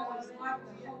 And we always like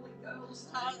the Holy Ghost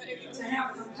to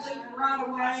have complete right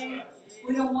away.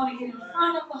 We don't want to get in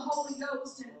front of the Holy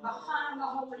Ghost and behind the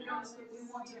Holy Ghost, but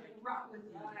we want to be right with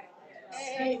Him.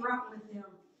 Stay right with Him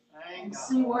and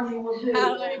see what He will do.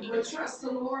 We trust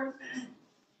the Lord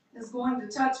is going to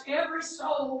touch every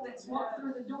soul that's walked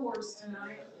through the doors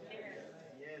tonight.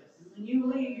 When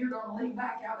you leave, you're going to leave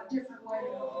back out a different way.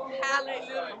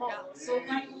 Hallelujah. So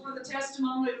thankful for the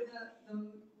testimony of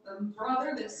the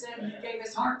brother that said he gave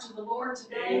his heart to the Lord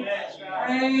today.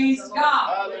 Praise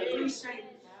God. Appreciate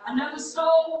it. Another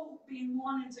soul being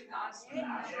won into God's kingdom.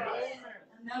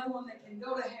 Another one that can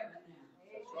go to heaven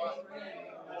now.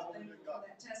 Thank you for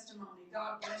that testimony.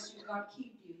 God bless you. God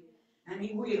keep you. And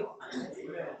He will.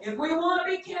 If we want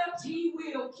to be kept, He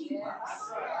will keep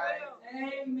us.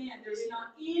 Amen. There's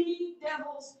not any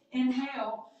devils in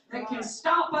hell that can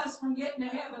stop us from getting to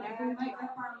heaven if we make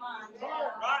up our mind.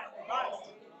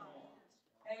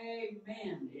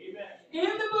 Amen. In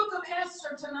the book of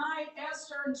Esther tonight,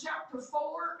 Esther in chapter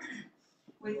 4,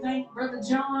 we thank Brother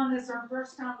John. It's our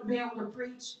first time to be able to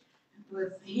preach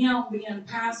with him being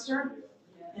pastor.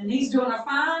 And he's doing a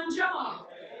fine job.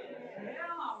 Yeah,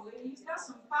 he's got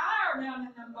some fire down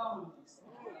in them bones.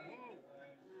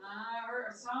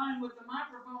 I saw him with the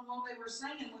microphone while they were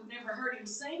singing. We've never heard him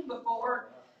sing before,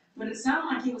 but it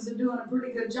sounded like he was doing a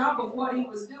pretty good job of what he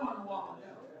was doing a while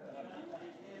ago.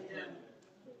 And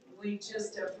we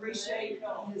just appreciate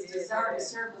his desire to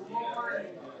serve the Lord.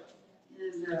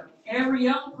 And every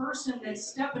young person that's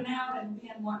stepping out and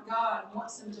being what God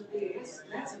wants them to be,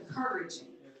 that's encouraging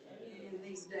in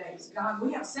these days. God,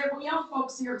 we have several young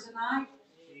folks here tonight.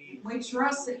 We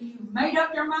trust that you've made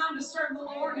up your mind to serve the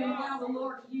Lord and allow the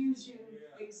Lord to use you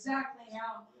exactly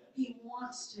how He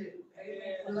wants to.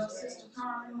 Amen. We love Sister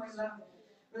Carmen. We love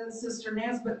Brother and Sister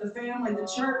Nesbitt, the family, the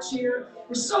church here.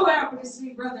 We're so happy to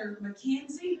see Brother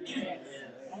McKenzie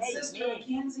and Sister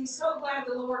McKenzie. So glad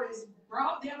the Lord has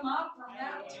brought them up from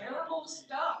that terrible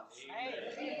stuff.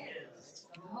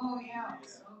 Oh, yeah.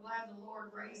 So glad the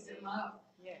Lord raised them up.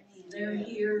 They're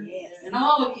here. And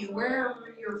all of you, wherever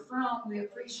you're from, we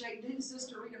appreciate. Didn't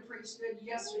Sister Rita preach good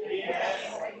yesterday?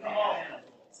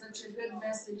 Such a good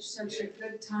message, such a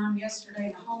good time yesterday.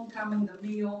 The homecoming, the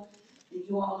meal. And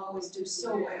you all always do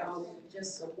so well.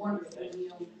 Just a wonderful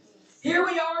meal. Here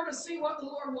we are to see what the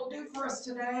Lord will do for us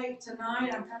tonight. I've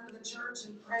come to the church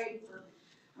and prayed for.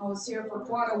 I was here for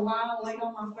quite a while, laid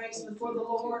on my face before the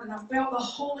Lord, and I felt the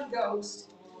Holy Ghost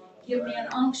give me an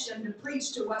unction to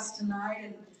preach to us tonight,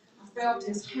 and I felt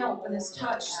His help and His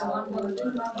touch, so I'm going to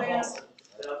do my best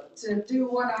to do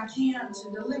what I can to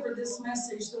deliver this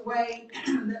message the way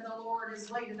that the Lord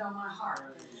has laid it on my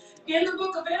heart. In the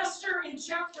book of Esther, in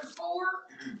chapter 4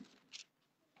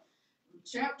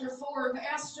 of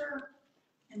Esther,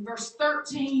 in verse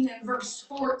 13 and verse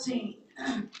 14,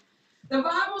 the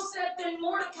Bible said, Then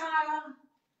Mordecai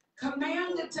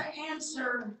commanded to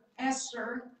answer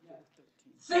Esther,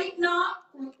 Think not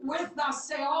with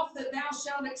thyself that thou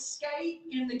shalt escape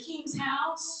in the king's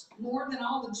house more than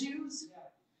all the Jews.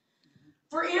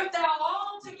 For if thou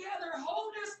altogether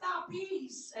holdest thy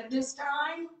peace at this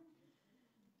time,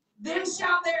 then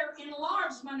shall their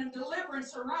enlargement and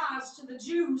deliverance arise to the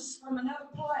Jews from another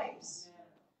place.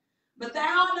 But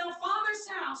thou and thy father's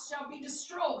house shall be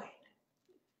destroyed.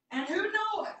 And who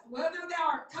knoweth whether thou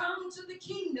art come to the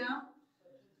kingdom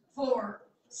for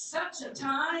such a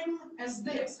time as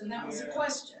this? And that was a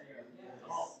question.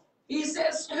 He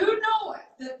says, Who knoweth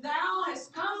that thou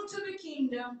hast come to the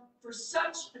kingdom for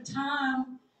such a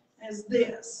time as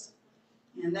this?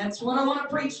 And that's what I want to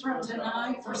preach from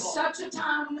tonight. For such a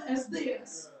time as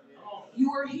this,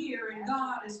 you are here and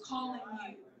God is calling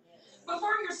you.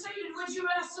 Before you're seated, would you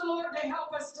ask the Lord to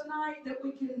help us tonight that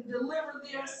we can deliver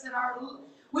this, that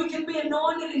we can be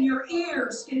anointed and your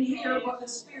ears can hear what the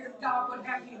Spirit of God would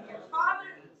have you hear.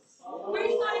 Father, we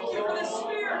thank you for the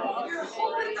Spirit of your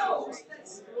Holy Ghost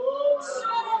that's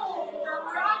so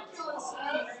miraculously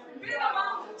been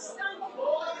among us. Thank you for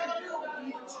what you're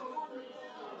doing.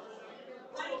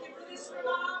 Thank you for this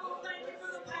revival. Thank you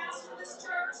for the pastor of this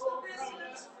church, the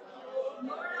visitors.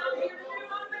 Lord, I'm here to do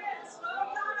my best. Lord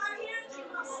God, I hand you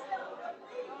myself.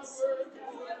 Please.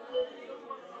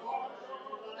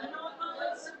 Anoint my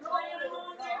lips and plant them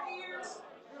on their ears.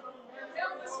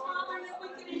 Help us, Father, that we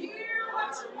can hear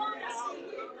what you want us to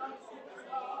hear.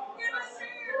 Give us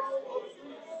ears.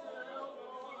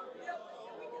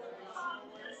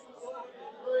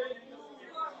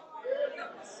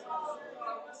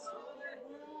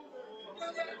 We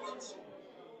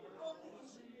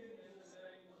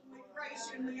praise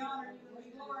you and we honor you and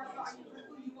we glorify you for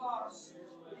who you are.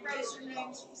 Praise your name,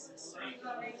 Jesus. We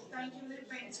love you. Thank you in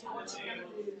advance for what you're going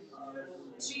to do.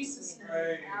 In Jesus' name.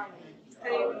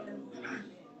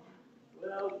 Amen.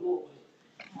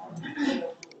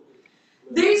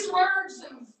 These words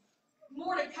of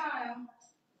Mordecai,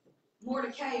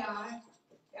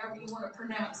 however you want to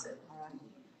pronounce it,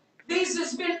 these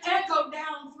has been echoed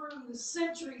down through the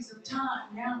centuries of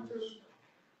time, down through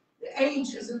the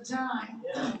ages of time.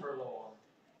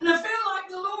 And I feel like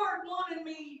the Lord wanted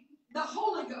me, the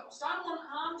Holy Ghost,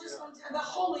 I'm just going to tell the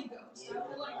Holy Ghost. I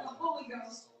feel like the Holy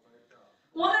Ghost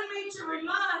wanted me to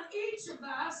remind each of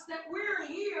us that we're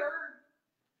here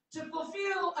to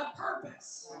fulfill a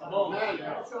purpose.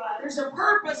 There's a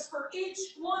purpose for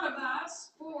each one of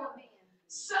us for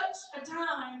such a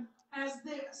time as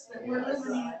this that we're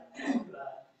living in.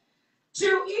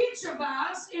 To each of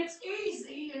us, it's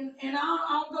easy, and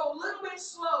I'll go a little bit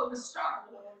slow to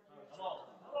start with.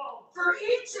 For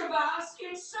each of us,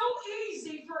 it's so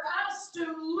easy for us to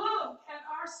look at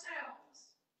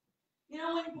ourselves. You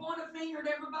know, when you point a finger at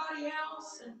everybody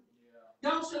else, and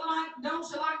don't you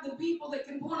like the people that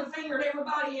can point a finger at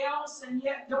everybody else and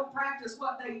yet don't practice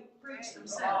what they preach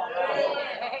themselves?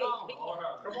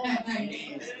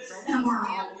 And we're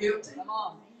all guilty.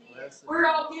 We're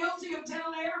all guilty of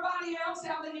telling everybody else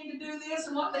how they need to do this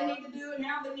and what they need to do and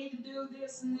how they need to do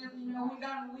this, and then we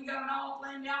got it all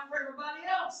planned out for everybody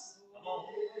else.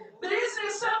 But isn't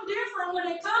it something different when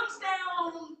it comes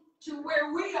down to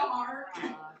where we are?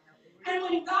 And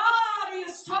when God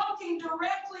is talking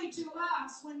directly to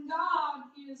us, when God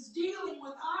is dealing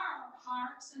with our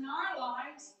hearts and our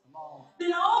lives,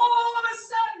 then all of a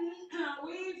sudden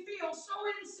we feel so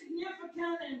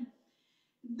insignificant. And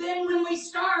then when we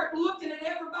start looking at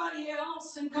everybody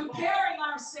else and comparing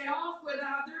ourselves with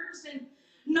others, and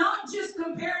not just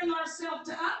comparing ourselves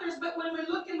to others, but when we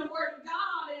look in the Word of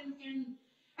God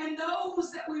and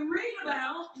those that we read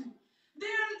about, then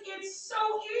it's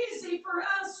so easy for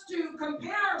us to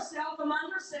compare ourselves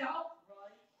among ourselves.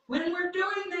 When we're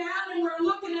doing that and we're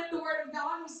looking at the Word of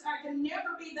God, we say, I can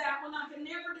never be that one, I can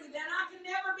never do that, I can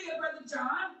never be a Brother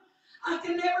John, I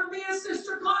can never be a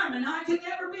Sister Carmen, I can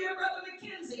never be a Brother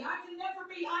McKenzie, I can never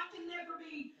be.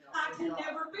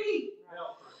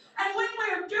 And when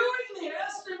we're doing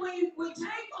this, then we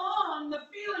take on the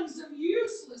feelings of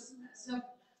uselessness.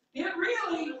 It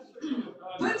really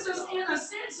puts us in a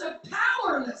sense of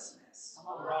powerlessness.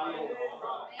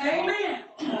 Amen.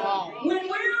 When we're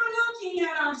looking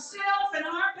at ourselves and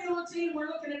our ability, and we're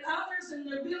looking at others and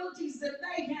the abilities that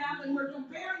they have, and we're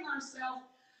comparing ourselves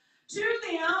to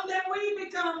them, that we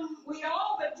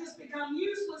all but just become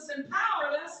useless and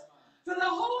powerless for the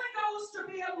Holy Ghost to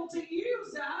be able to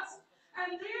use us.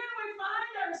 And then we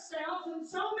find ourselves in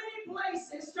so many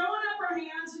places throwing up our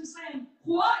hands and saying,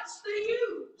 what's the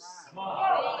use?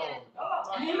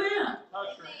 Amen.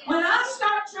 When I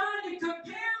start trying to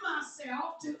compare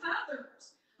myself to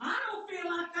others, I don't feel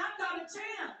like I've got a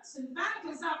chance. In fact,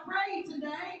 as I prayed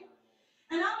today,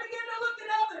 and I began to look at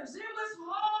others, it was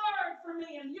hard for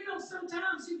me. And you know,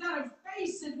 sometimes you've got to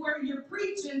face it where you're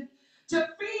preaching to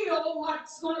feel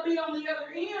what's going to be on the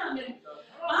other end. And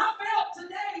I felt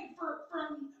today I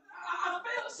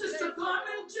felt, Sister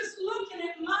Carmen, just looking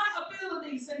at my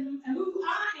abilities and who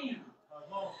I am.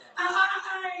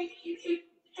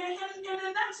 And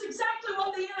that's exactly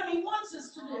what the enemy wants us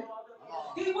to do.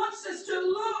 He wants us to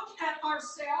look at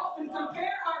ourselves and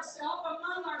compare ourselves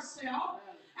among ourselves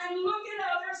and look at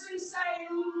others and say,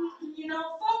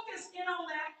 focus in on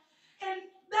that. And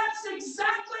that's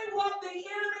exactly what the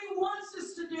enemy wants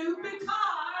us to do,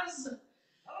 because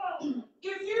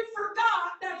if you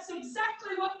forgot, that's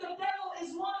exactly what the devil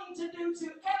is wanting to do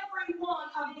to every one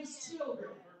of his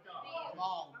children.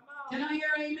 Can I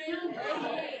hear amen?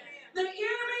 The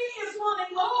enemy is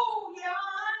wanting, I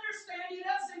understand, he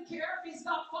doesn't care if he's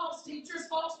got false teachers,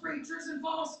 false preachers, and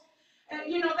false,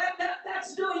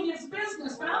 that's doing his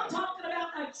business. But I'm talking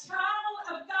about a child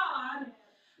of God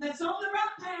that's on the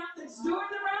right path, that's doing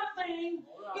the right thing.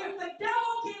 If the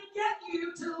devil can get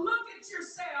you to look at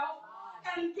yourself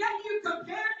and get you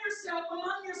comparing yourself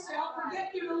among yourself, or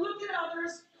get you to look at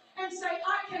others and say,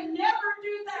 I can never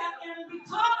do that, and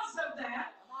because of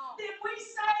that, then we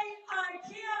say, I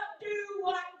can't do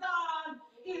what God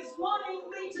is wanting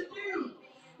me to do.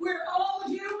 We're all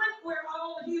human,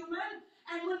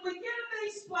 and when we get in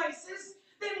these places,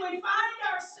 then we find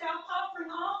ourselves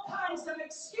offering all kinds of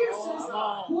excuses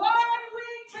why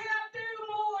we can't do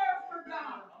more for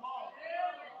God.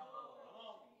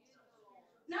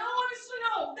 Now I want us to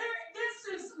know,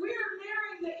 we're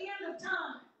nearing the end of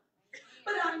time.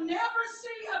 But I never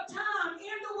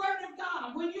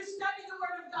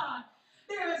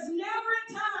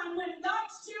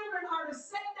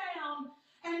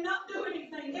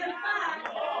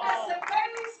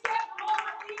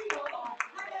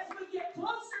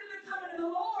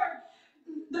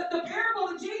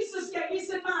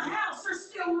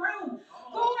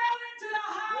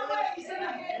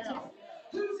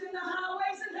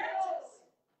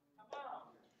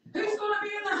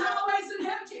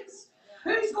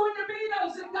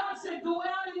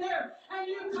and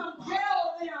you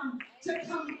compel them to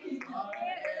come in.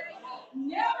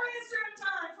 Never is there a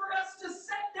time for us to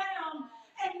sit down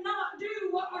and not do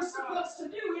what we're supposed to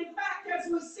do. In fact, as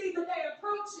we see the day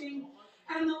approaching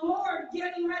and the Lord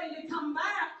getting ready to come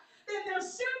back, then there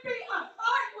should be a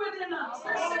fight within us.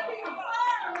 There should be a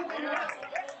fire within us.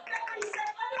 That we say,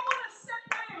 I don't want to sit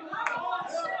down. I don't want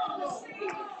to sit on the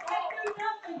seat and do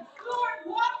nothing. Lord,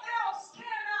 what else can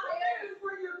I do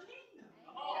for your kingdom?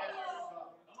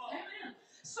 Amen.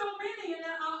 So many, and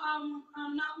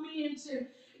I'm not meaning to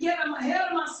get ahead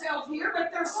of myself here,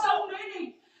 but there's so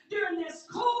many during this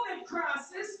COVID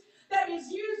crisis that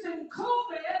is using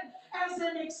COVID as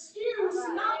an excuse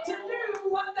not to do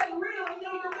what they really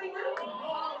need to be doing.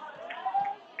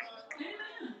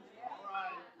 Amen.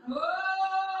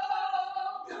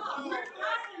 Oh, God, we're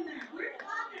finding that. We're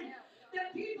finding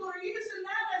that people are using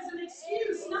that as an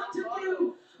excuse not to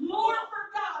do more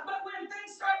for God. But when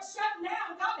things start shutting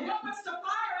down, God help us to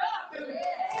fire up and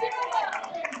fill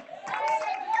up and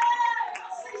say, hey, I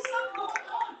see something going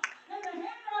on. And the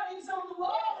handwriting's on the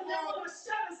wall and they want to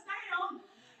shut us down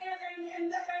and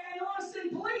want to send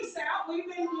police out. We've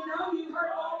been, you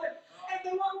heard all that. And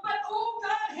they want, but oh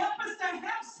God, help us to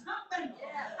have something.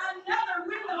 Another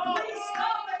when the police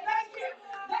come and they get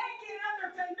under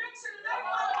conviction and they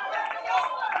want to get it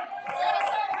over. They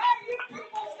say, hey, you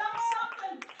people's got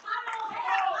something I don't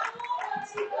have. I want what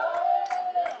you got.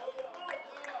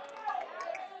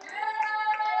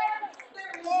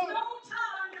 There is no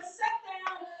time to sit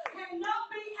down and not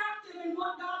be active in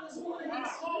what God has wanted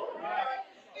us to do.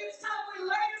 It's time we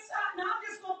lay aside. Now I'm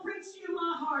just going to preach to you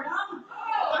my heart. I'm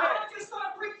just going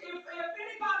to preach. If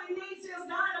anybody needs his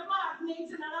dynamite needs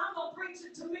it, and I'm going to preach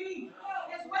it to me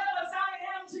as well as I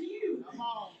am to you.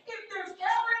 If there's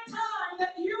ever a time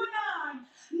that you and I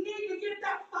need to get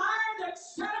that fire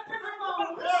that's set up in our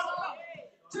bones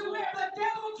to where the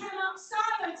devil cannot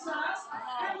silence us,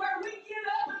 and where we get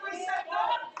up and we say,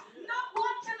 God, not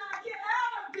what can I get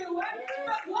out of doing,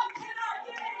 but what can I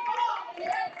get involved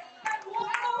in, and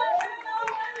what more can I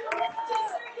do to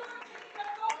see your kingdom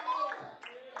go forward?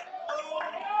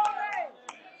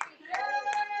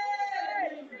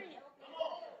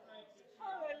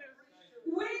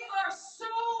 We are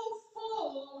so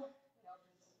full.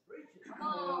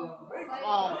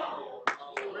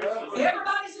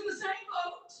 Everybody's in the same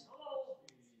boat.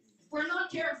 If we're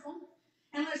not careful,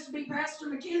 unless it be Pastor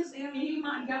McKenzie, I mean,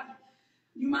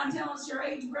 you might tell us your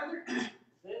age, brother.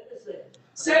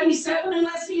 77,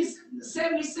 unless he's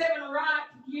 77 right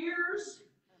years,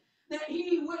 that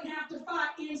he wouldn't have to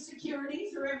fight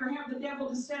insecurities or ever have the devil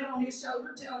to stand on his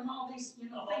shoulder, tell him all these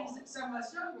things that some of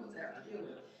us young ones have to do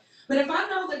with. But if I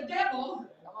know the devil,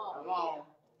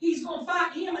 he's going to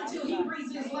fight him until he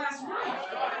breathes his last breath.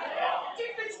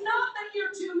 If it's not that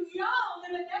you're too young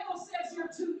and the devil says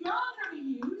you're too young to be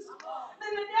used,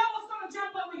 then the devil's going to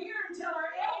jump over here and tell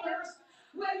our elders,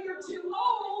 well, you're too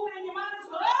old and you might as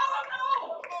well,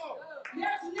 oh no!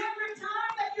 There's never a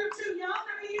time that you're too young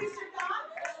to be used of God,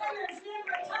 and there's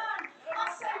never a time. I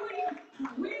say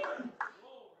we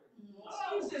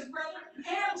excuse this, brother,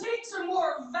 antiques are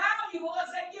more valuable as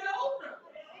they get older.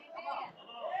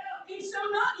 And so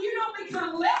you don't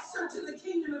become lesser to the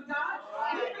kingdom of God,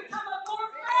 you become a more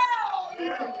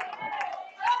valuable.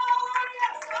 Oh,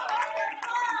 yes, I like that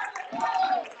fire.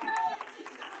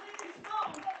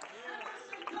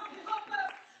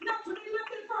 Not to be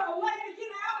looking for a way to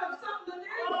get out of something to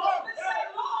do, but say,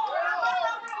 Lord, I might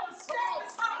not be able to step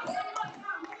as high as I one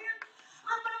time did.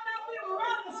 I might not be able to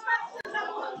run as fast as I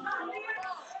one time did.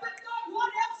 But God, what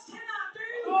else can I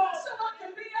do so I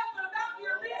can be up and about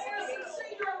your business and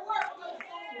see your work go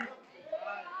forward?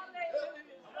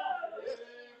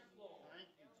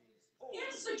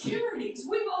 Insecurities,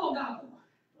 we've all got them.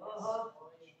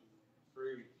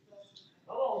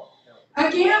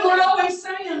 Again, we're always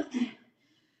saying,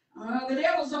 the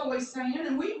devil's always saying,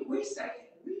 and we say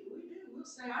it. We do. We'll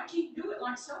say, I can't do it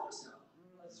like so-and-so.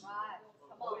 That's right.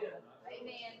 Come on.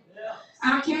 Amen.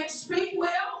 I can't speak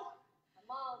well.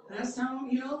 That's how,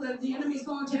 the enemy's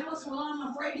going to tell us, well, I'm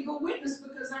afraid to go witness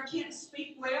because I can't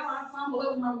speak well. I fumble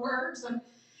over my words, and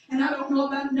I don't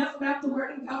know enough about the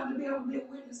Word of God to be able to be a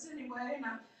witness anyway. And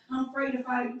I'm afraid if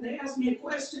they ask me a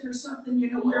question or something,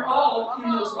 we're all in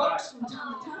those books from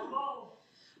time to time.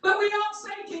 But we all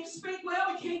say we can't speak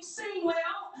well, we can't sing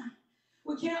well,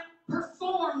 we can't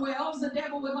perform well, as the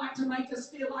devil would like to make us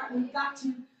feel like we've got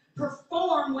to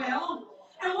perform well.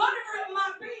 And whatever it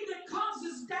might be that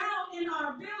causes doubt in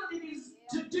our abilities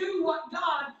to do what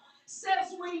God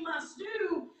says we must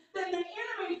do, then the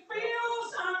enemy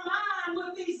fills our mind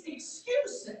with these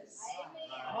excuses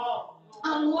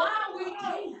on why we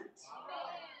can't.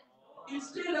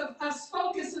 instead of us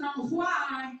focusing on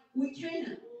why we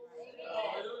can.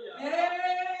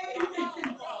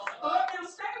 Amen. Oh, now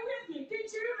stay with me.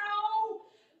 Did you know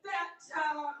that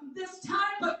this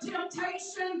type of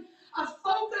temptation of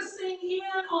focusing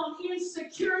in on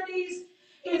insecurities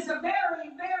is a very,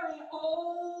 very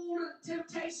old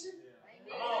temptation?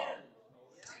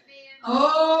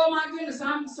 Oh my goodness,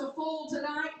 I'm so full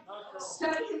tonight.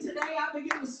 Studying today, I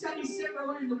began to study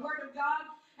several in the Word of God.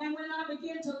 And when I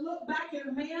began to look back at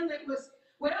a man that was,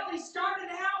 well, he started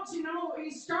out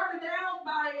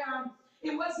by,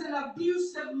 it was an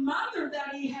abusive mother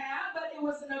that he had, but it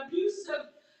was an abusive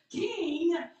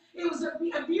king. It was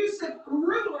an abusive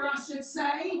ruler, I should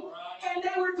say. And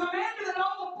they were commanded that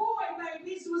all the boy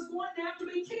babies was going to have to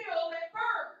be killed at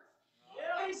birth.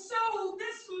 And so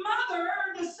this mother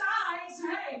decides,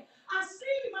 hey, I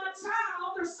see my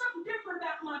child, there's something different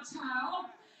about my child.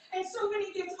 And so when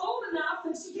he gets old enough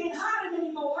and she can't hide him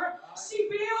anymore, she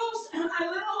builds a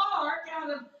little ark out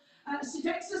of, she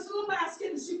takes this little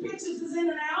basket and she pitches it in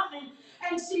and out,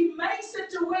 and she makes it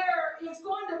to where it's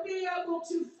going to be able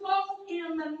to float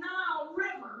in the Nile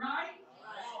River, right?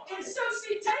 And so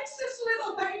she takes this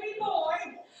little baby boy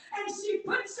and she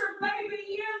puts her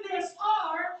baby in this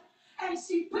ark, and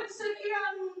she puts it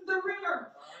in the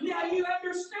river. Now you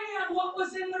understand what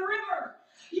was in the river.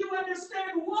 You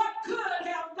understand what could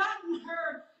have gotten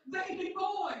her baby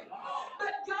boy.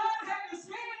 But God had his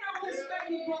hand on this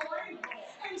baby boy.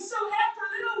 And so after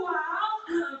a little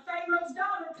while, Pharaoh's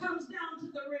daughter comes down to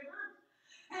the river.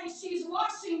 And she's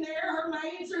washing there. Her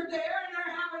maids are there and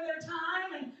they're having their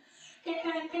time.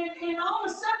 And all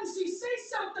of a sudden she sees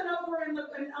something over in the,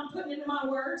 and I'm putting it into my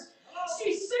words.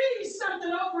 She sees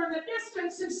something over in the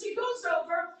distance and she goes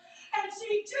over and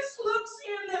she just looks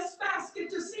in this basket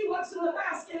to see what's in the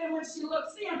basket. And when she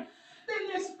looks in, then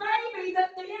this baby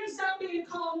that ends up being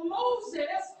called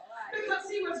Moses, because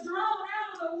he was drawn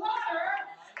out of the water,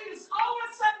 is all of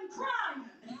a sudden crying.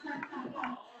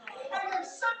 And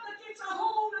there's something that gets a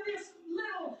hold of this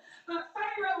little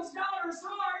Pharaoh's daughter's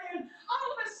heart, and all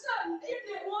of a sudden,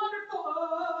 isn't it wonderful?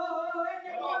 Oh, isn't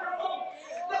it wonderful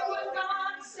that what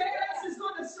God says is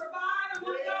going to survive and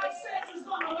what God says is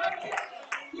going to make it?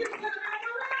 You put them in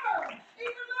the river,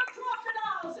 even the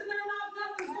crocodiles, and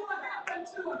nothing's going to happen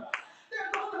to them. They're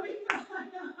going to be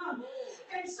fine.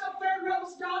 And so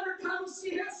Pharaoh's daughter comes,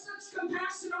 she has such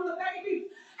compassion on the baby,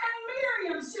 and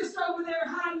Miriam's just over there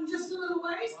hiding just a little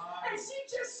ways, and she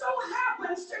just so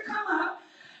happens to come up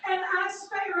and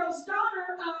ask Pharaoh's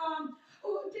daughter,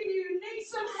 do you need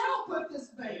some help with this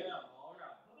baby?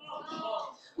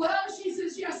 Well, she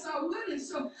says, yes, I would. And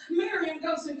so Miriam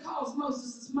goes and calls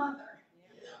Moses' mother.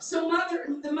 So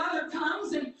the mother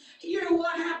comes, and you know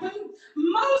what happened?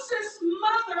 Moses'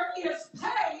 mother is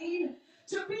paid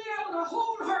to be able to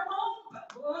hold her own.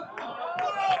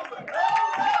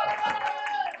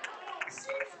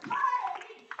 She's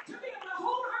paid to be able to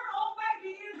hold her own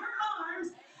baby in her arms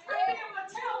and be able to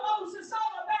tell Moses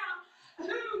all about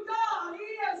who God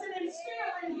is and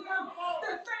instill in him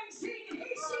the things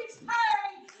she's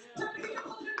paid to be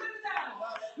able to do that.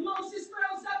 Moses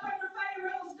grows up under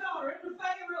Pharaoh's daughter, under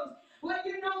Pharaoh's. Well,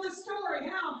 you know the story,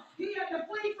 how he had to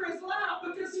flee for his life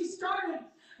because he started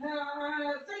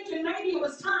thinking maybe it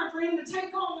was time for him to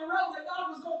take on the role that God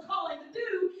was going to call him to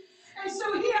do. And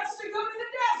so he has to go to the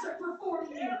desert for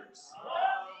 40 years.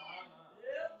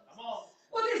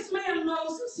 Well, this man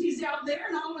Moses, he's out there,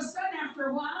 and all of a sudden, after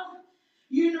a while,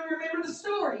 you remember the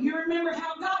story. You remember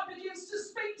how God begins to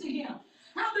speak to him.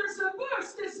 How there's a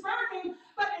bush that's burning,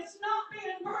 but it's not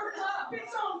being burned up.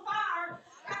 It's on fire.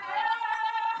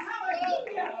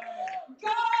 Hallelujah.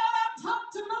 God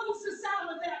talked to Moses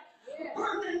out of that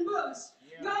burning bush.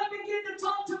 God began to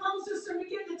talk to Moses and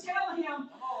begin to tell him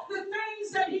the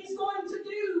things that he's going to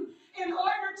do in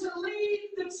order to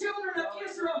lead the children of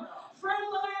Israel from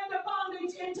the land of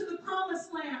bondage into the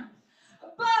promised land.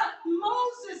 But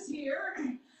Moses here,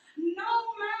 no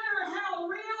matter how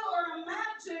real or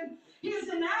imagined his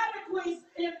inadequate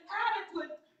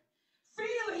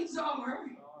feelings are,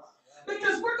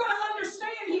 because we're going to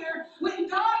understand here, when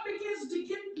God begins to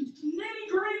get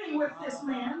nitty-gritty with this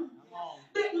man,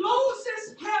 that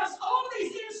Moses has all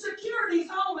these insecurities,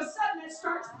 all of a sudden it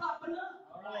starts popping up.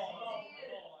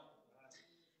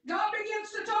 God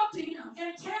begins to talk to him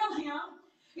and tell him,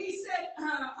 he said,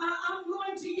 I'm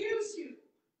going to use you.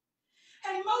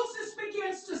 And Moses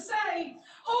begins to say,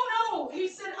 oh no, he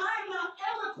said, I'm not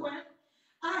eloquent.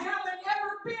 I haven't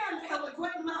ever been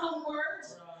eloquent in my own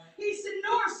words. He said,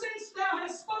 nor since thou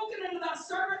hast spoken unto thy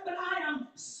servant, but I am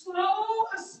slow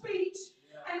of speech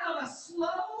and of a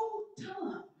slow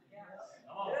tongue.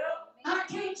 I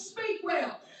can't speak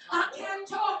well. I can't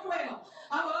talk well.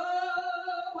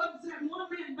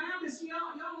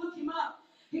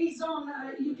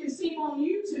 see him on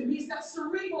YouTube. He's got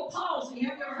cerebral palsy.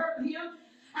 Have you ever heard of him?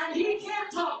 And he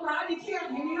can't talk right. He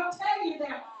can't. And he'll tell you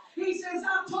that. He says,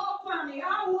 I talk funny.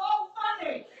 I walk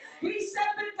funny. He said,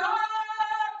 but God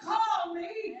called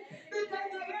me. The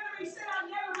enemy said I'd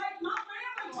never make. My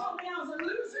family told me I was a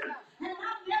loser. And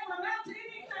I'd never amount to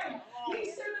anything.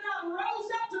 He said that I rose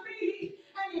up to be.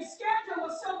 And his schedule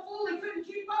was so full he couldn't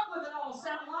keep up with it all,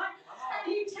 sound like. And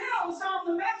he tells on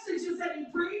the messages that he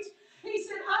preached. He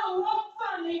said, I walk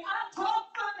funny. I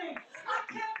talk funny. I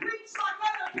can't preach like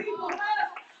other people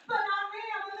have. But I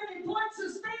am. And then he points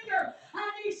his finger.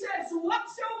 And he says,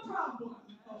 what's your problem?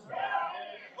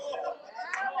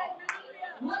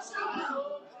 What's your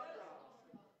problem?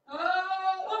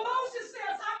 Oh, well, Moses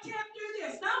says, I can't do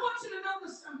this. Now I want you to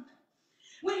notice something.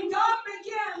 When God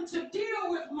began to deal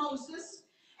with Moses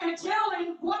and tell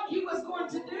him what he was going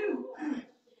to do,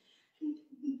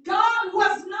 God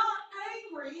was not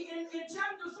angry. In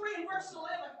chapter 3 and verse 11,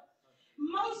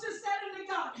 Moses said unto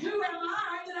God, who am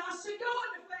I that I should go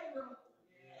unto Pharaoh?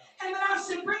 And that I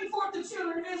should bring forth the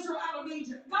children of Israel out of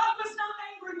Egypt. God was not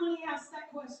angry when he asked that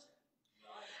question.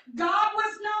 God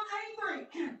was not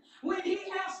angry when he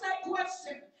asked that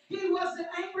question. He wasn't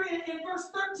angry. In verse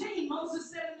 13, Moses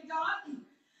said unto God,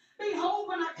 behold,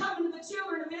 when I come unto the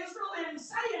children of Israel and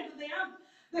say unto them,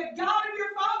 the God of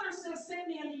your fathers has sent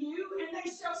me unto you, and they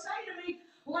shall say to me,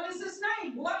 what is his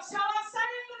name? What shall I say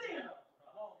unto them?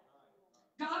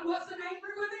 God wasn't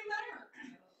angry with him there.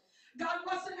 God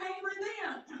wasn't angry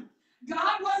then.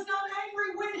 God was not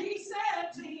angry when he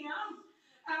said to him,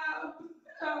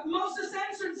 Moses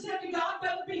answered and said to God,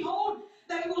 but behold,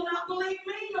 they will not believe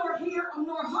me, nor hear,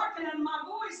 nor hearken unto my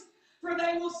voice, for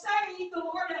they will say, the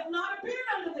Lord hath not appeared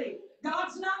unto thee.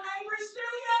 God's not angry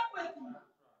still yet with him.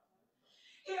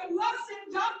 It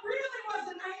wasn't, God really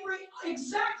wasn't angry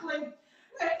exactly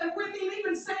with him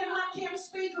even saying, I can't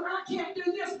speak or I can't do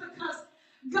this, because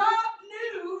God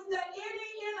knew that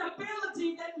any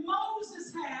inability that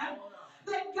Moses had,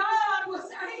 that God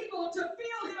was able to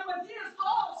fill him with his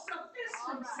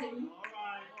all-sufficiency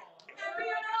and be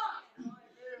enough.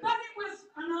 But it was,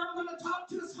 and I'm going to talk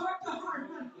to his heart to heart.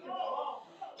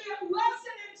 It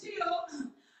wasn't until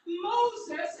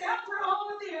Moses, after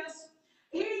all of this,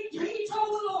 he told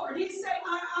the Lord, he said,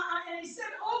 and he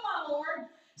said, oh my Lord,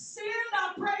 send,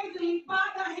 I pray thee, by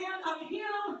the hand of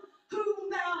him whom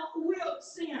thou wilt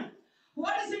send.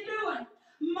 What is he doing?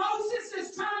 Moses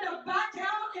is trying to back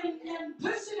out and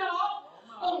push it off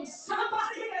on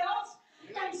somebody else,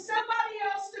 and somebody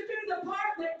else to do the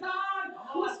part that God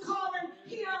was calling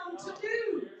him to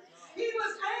do. He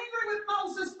was angry with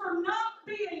Moses for not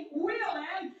being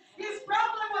willing. His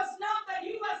problem was not that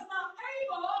he was not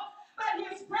able, but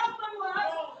his problem was,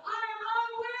 I am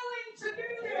unwilling to do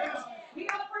this. He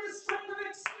offered a string of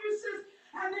excuses,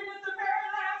 and then at the very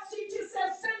last, he just said,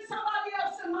 send somebody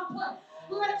else in my place.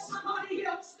 Let somebody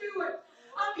else do it.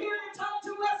 I'm here to talk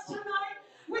to us tonight.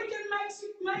 We can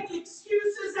make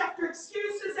excuses after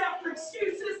excuses after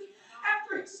excuses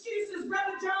after excuses,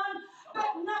 Brother John,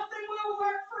 but nothing will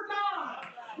work for God.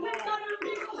 We've got to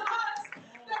realize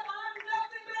that I'm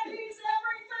nothing, but he's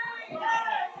everything.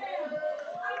 And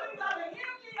we've got to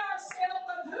empty ourselves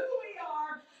of who we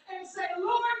are and say,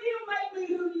 Lord, you make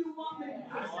me who you want me to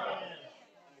be.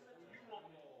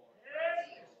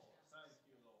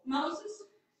 Moses,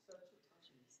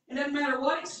 it doesn't matter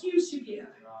what excuse you give.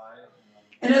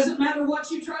 It doesn't matter what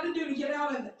you try to do to get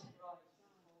out of it.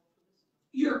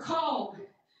 You're called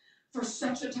for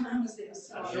such a time as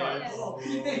this. I'd like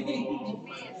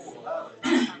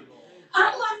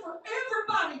for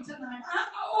everybody tonight,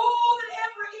 all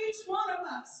and each one of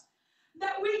us,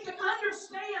 that we can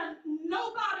understand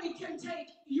nobody can take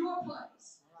your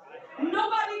place.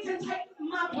 Nobody can take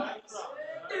my place.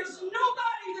 There's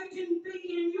nobody that can be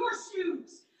in your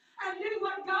shoes and do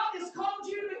what God has called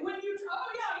you to do. When you,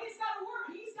 oh yeah, he's got to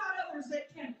work. He's got others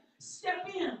that can step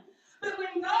in. But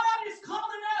when God is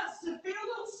calling us to fill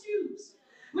those shoes,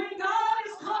 when God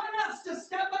is calling us to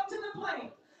step up to the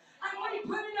plate, and we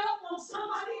put it up on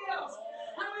somebody else,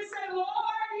 and we say,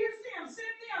 Lord, use them,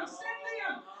 send them, send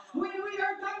them. When we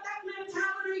are got that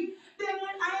mentality, then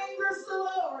it angers the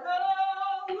Lord. Oh,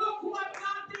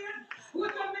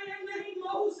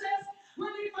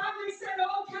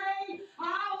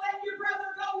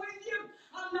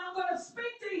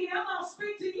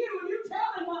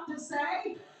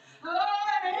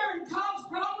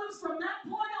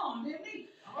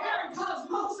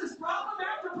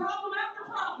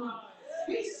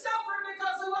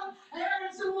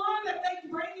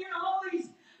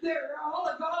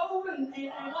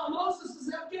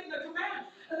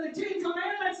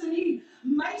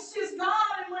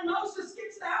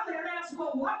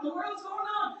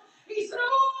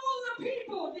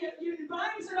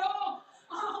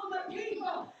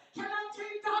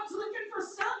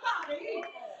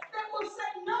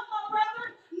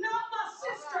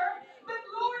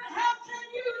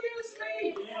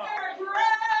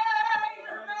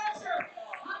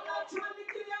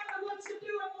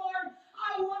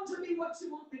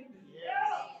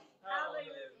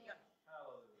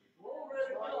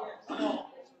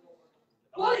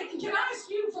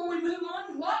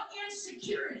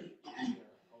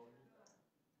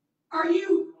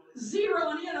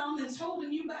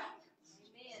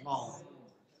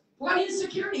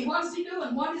 insecurity. What is he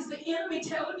doing? What is the enemy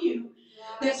telling you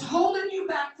that's holding you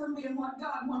back from being what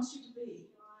God wants you to be?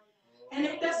 And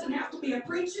it doesn't have to be a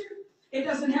preacher. It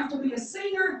doesn't have to be a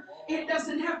singer. It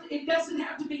doesn't have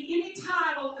to be any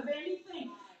title of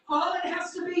anything. All it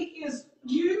has to be is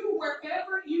you,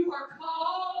 wherever you are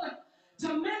called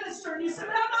to minister. And you say, but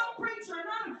I'm not a preacher.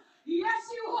 And yes,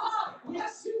 you are.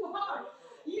 Yes, you are.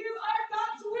 You are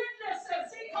God's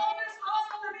witnesses. He called us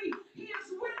all to be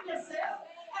His witnesses.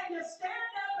 And to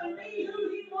stand up and be who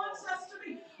He wants us to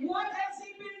be. What has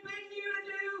He been bidding you to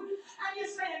do? And you're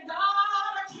saying, God,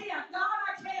 I can't. God,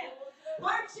 I can't.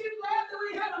 Aren't you glad that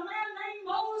we had a man named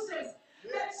Moses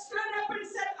that stood up and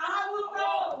said, I will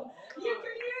go. You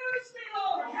can use me,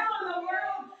 Lord. How in the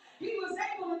world he was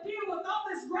able to deal with all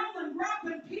this grumbling,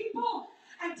 rapping people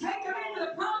and take them into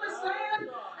the promised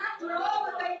land after all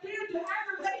that they did to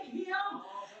aggravate him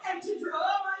and to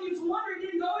he was wondering,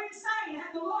 he didn't go insane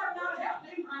had the Lord not helped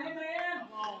him. Amen.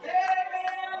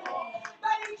 Amen.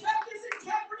 But he kept his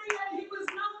integrity and he was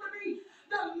known to be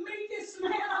the meekest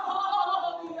man of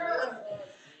all the earth.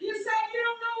 You say, you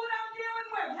don't know what I'm dealing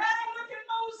with. Hey, look at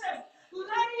Moses.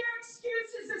 Lay your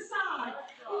excuses aside.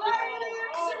 Lay the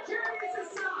insecurities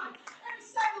aside. And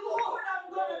say, Lord, I'm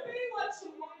going to be what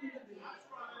you want me to be.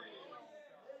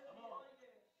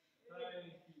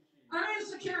 Our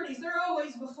insecurities, they're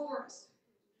always before us.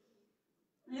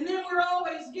 And then we're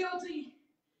always guilty.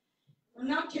 We're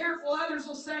not careful. Others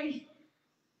will say,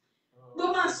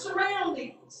 but my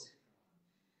surroundings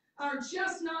are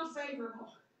just not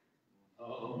favorable.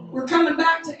 We're coming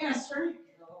back to Esther.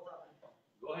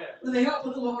 Go ahead. With the help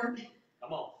of the Lord.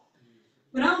 Come on.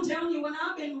 But I'm telling you, when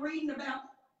I've been reading about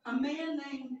a man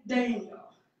named Daniel,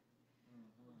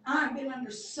 I've been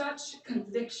under such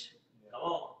conviction. Come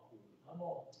on. Come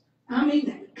on. I mean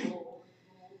that.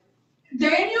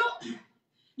 Daniel,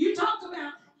 you talk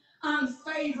about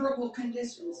unfavorable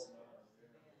conditions.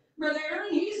 Brother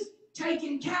Aaron, he's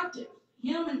taken captive.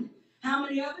 Him and how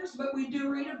many others? But we do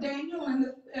read of Daniel and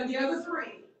the other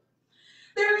three.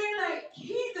 They're in a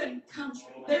heathen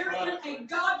country. They're in a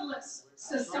godless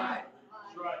society.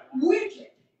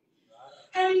 Wicked.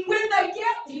 And when they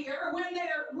get here,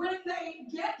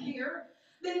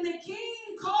 then the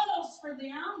king calls for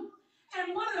them.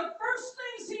 And one of the first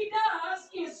things he does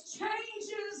is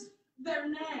changes their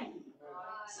name.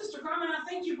 Sister Carmen, I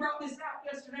think you brought this out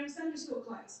yesterday in Sunday school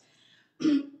class.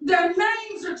 Their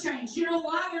names are changed. You know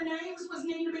why their names was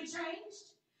need to be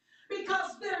changed?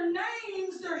 Because their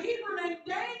names, their Hebrew name,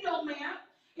 Daniel meant,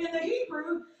 in the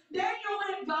Hebrew, Daniel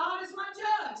meant God is my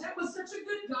judge. That was such a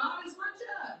good God is my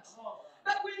judge.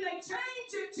 But when they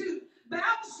change it to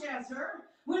Belshazzar,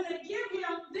 when they give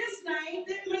him this name,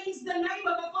 that means the name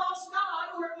of a false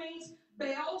god, or it means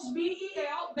Bel's,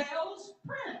 B-E-L, Bel's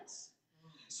prince.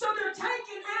 So they're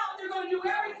taking out, they're going to do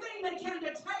everything they can to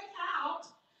take out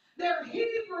their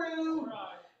Hebrew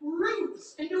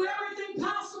roots and do everything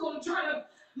possible to try to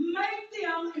make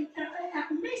them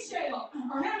Mishael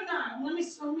or Hananiah. Let me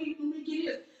get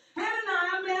his.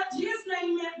 Hananiah meant, his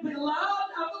name meant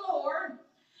beloved of the Lord,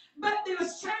 but it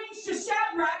was changed to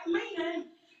Shadrach, meaning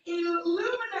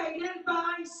illuminated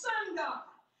by sun God.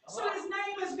 So his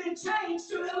name has been changed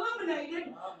to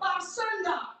illuminated by sun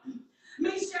God.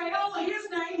 Mishael, his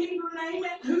name, Hebrew name,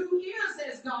 meant who is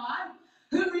as God,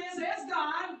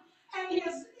 and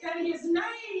his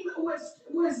name was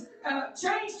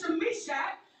changed to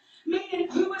Meshach, meaning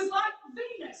who was like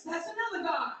Venus. That's another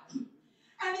god.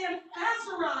 And then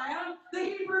Azariah, the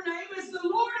Hebrew name is the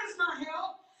Lord is my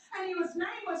help, and his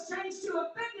name was changed to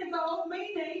Abednego,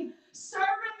 meaning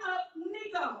servant of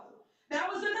Nego. That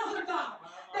was another god.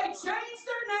 They changed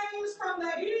their names from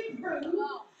the Hebrew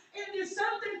into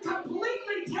something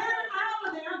completely tearing out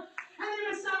of them. And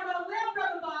then decided, well, then,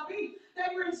 Brother Bobby,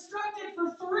 they were instructed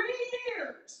for 3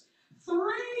 years. 3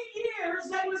 years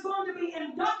they was going to be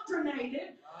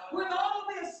indoctrinated with all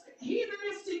this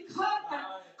heathenistic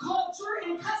culture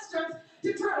and customs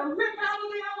to try to rip out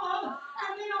of them all.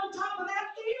 And then on top of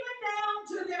that, even down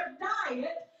to their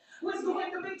diet was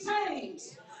going to be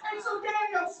changed. And so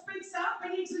Daniel speaks up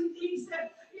and he said,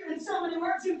 in so many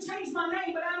words, you changed my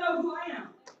name, but I know who I am.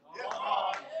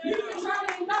 You can try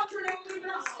to indoctrinate me, but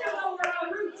I still know where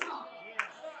our roots are.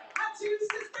 I choose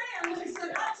to stand. They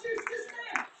said, I choose to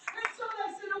stand. And so they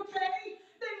said, okay,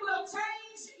 then we'll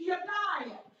change your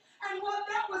diet. And what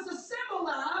that was a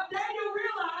symbol of, Daniel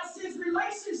realized his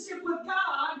relationship with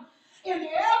God in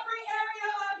every area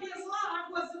of his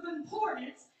life was of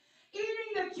importance.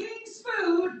 Eating the king's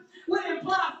food would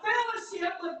imply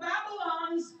fellowship with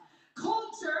Babylon's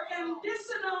culture and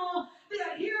disannul the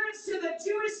adherence to the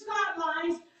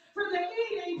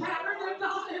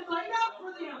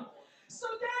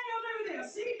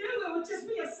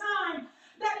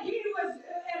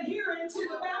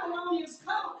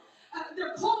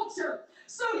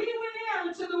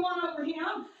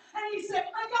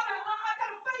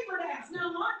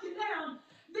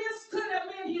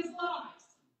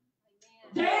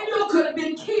could have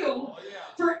been killed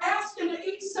for asking to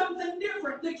eat something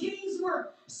different. The kings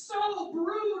were so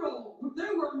brutal.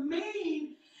 They were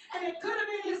mean, and it could have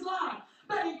been his life.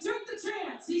 But he took the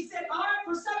chance. He said, all right,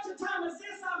 for such a time as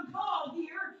this, I'm called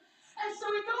here. And so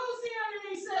he goes in and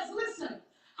he says, listen,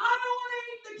 I don't want to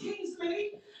eat the king's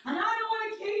meat, and I don't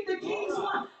want to eat the king's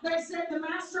wine. They said, the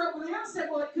master over there said,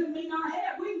 well, it could mean our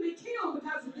head. We can be killed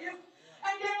because of this.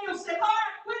 And Daniel said, all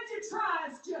right, when's your try?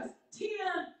 It's just 10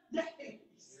 days.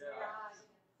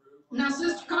 Now,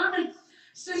 Sister Carmen,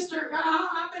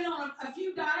 I've been on a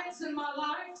few diets in my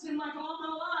life. Seems like all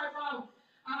my life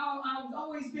I've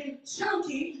always been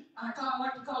chunky. I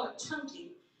like to call it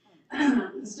chunky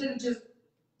instead of just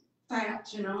fat.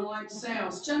 You know, I like to say I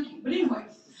was chunky. But anyway,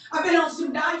 I've been on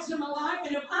some diets in my life,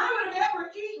 and if I would have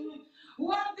ever eaten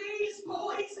what these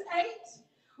boys ate,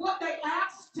 what they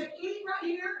asked to eat right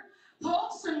here,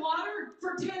 pulse and water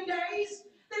for 10 days,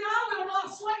 then I would have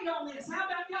lost weight on this. How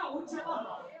about y'all? Would you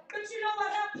know? But you know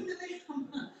what happened to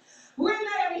them? When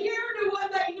they adhered to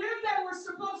what they knew they were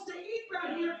supposed to eat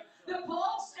right here, the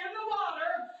pulse and the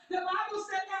water, the Bible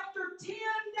said after 10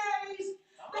 days,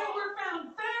 they were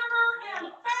found fairer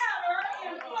and fatter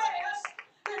in flesh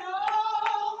than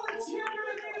all the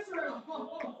children of Israel.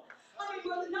 I mean,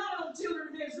 well, not all the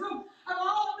children of Israel, of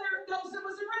all those that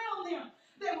was around them.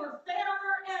 They were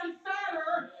fairer and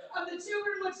fatter of the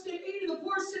children which did eat of the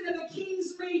portion of the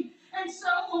king's meat. And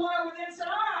so the Lord then said,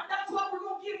 all right, that's what we're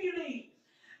going to give you to eat.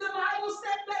 The Bible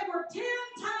said they were 10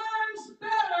 times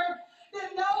better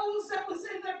than those that was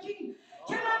in their king.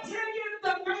 Can I tell you,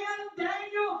 the man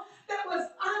Daniel that was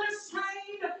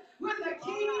unashamed when the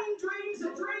king dreams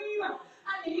a dream,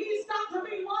 and he's got to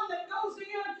be one that goes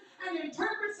in and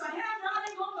interprets the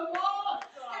handwriting on the wall,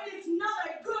 and it's not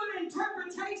a good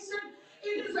interpretation.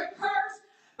 It is a curse.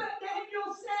 But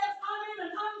Daniel says, I'm in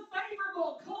an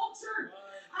unfavorable culture.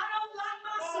 I don't like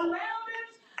my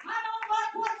surroundings. I don't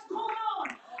like what's going on.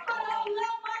 But I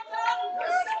love my God, and for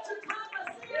such a time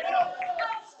as this,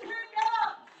 I'll stand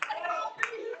up and I'll be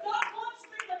who God wants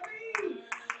me to be.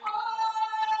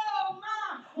 Oh,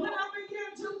 my. When I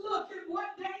begin to look at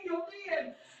what Daniel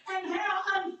did and how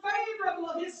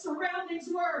unfavorable his surroundings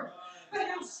were, but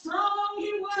how strong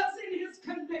he was in his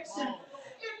conviction.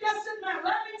 It doesn't matter.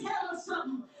 Let me tell you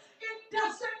something. It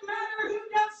doesn't matter who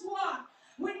does what.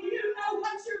 When you know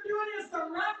what you're doing is the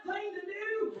right thing to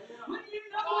do, when you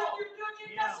know what you're doing,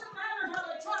 it doesn't matter how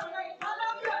they try to make fun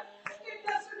of you. It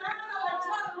doesn't matter how they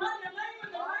try to run your name in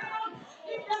the ground.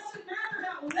 It doesn't matter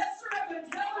how lesser of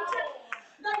intelligent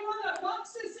they want to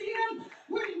box us in.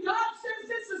 When God says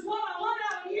this is what I want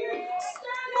out of you,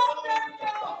 stand up,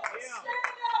 Daniel.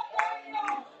 Stand up,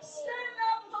 Daniel. Stand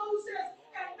up, Moses,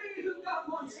 and be who God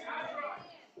wants you to be.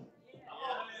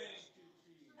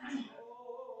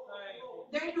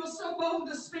 Daniel was so bold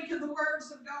to speak of the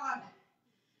words of God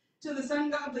to this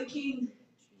ungodly king.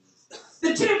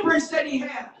 The temperance that he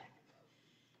had.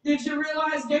 Did you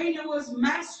realize Daniel was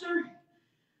master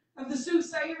of the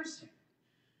soothsayers,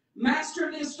 master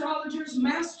of the astrologers,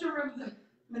 master of the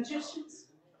magicians?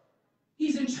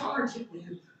 He's in charge of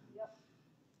them.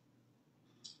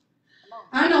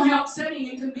 I know how upsetting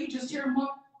it can be just hearing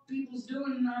what people's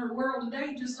doing in our world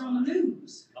today just on the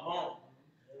news. Come on.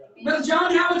 Brother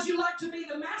John, how would you like to be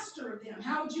the master of them?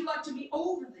 How would you like to be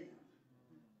over them?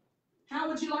 How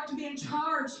would you like to be in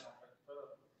charge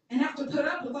and have to put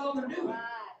up with all they're doing?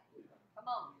 Come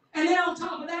on. And then on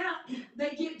top of that, they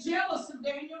get jealous of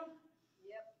Daniel.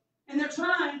 And they're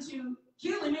trying to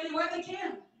kill him any way they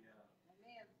can.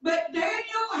 But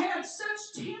Daniel had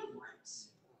such temperance.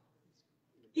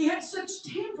 He had such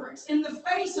temperance in the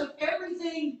face of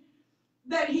everything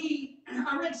that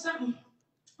I read something.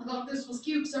 I thought this was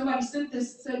cute. Somebody sent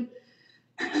this and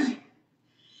said,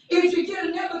 if you get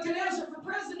a Nebuchadnezzar for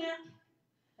president,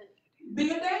 be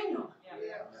a Daniel.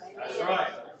 That's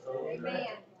right. Amen.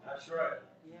 That's right.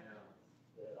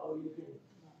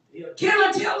 Can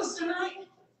I tell us tonight?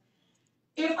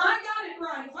 If I got it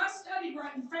right, if I studied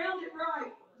right and found it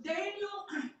right, Daniel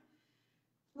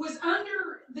was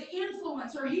under the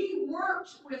influence, or he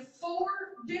worked with 4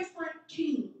 different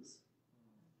kings.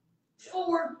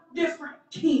 4 different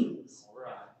kings.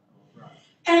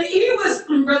 And he was,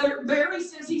 Brother Barry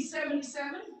says he's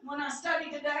 77. When I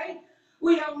studied today,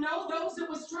 we don't know those that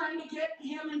was trying to get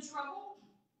him in trouble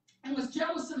and was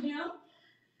jealous of him.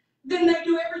 Then they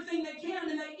do everything they can,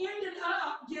 and they ended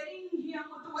up getting him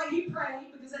with the way he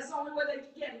prayed, because that's the only way they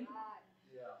could get him.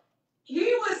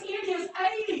 He was in his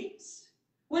 80s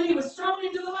when he was thrown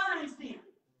into the lion's den.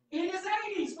 In his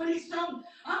 80s when he's thrown.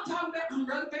 I'm talking about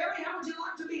Brother Barry. How would you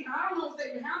like to be? I don't know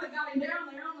how they got him down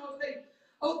there. I don't know if they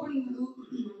opened.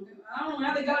 I don't know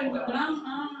how they got him, but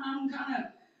I'm kind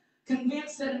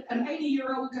convinced that an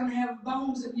 80-year-old can have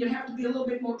bones that you have to be a little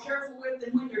bit more careful with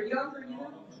than when you're younger, you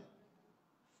know.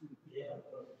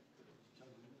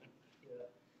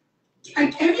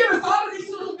 And have you ever thought of these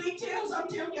little details? I'm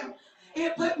telling you,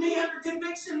 it put me under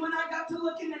conviction when I got to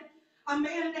looking at a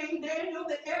man named Daniel,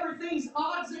 that everything's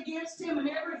odds against him and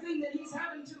everything that he's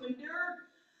having to endure.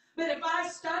 But if I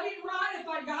studied right, if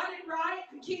I got it right,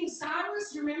 King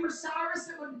Cyrus, you remember Cyrus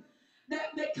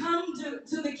that come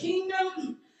to the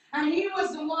kingdom? And he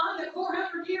was the one that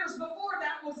 400 years before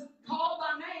that was called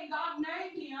by name. God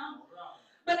named him.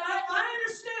 But I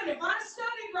understand, if I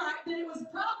studied right, that it was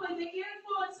probably the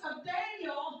influence of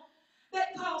Daniel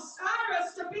that caused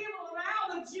Cyrus to be able to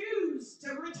allow the Jews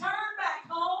to return back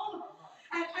home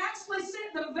and actually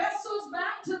send the vessels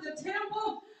back to the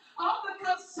temple, all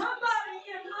because somebody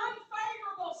in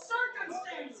unfavorable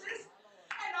circumstances,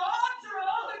 and odds are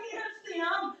all against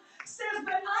them, says,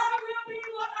 but I will be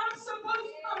what I'm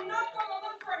supposed to. I'm not going to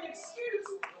look for an excuse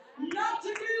not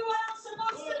to do what I'm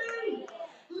supposed to do.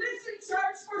 Listen,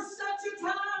 church, for such a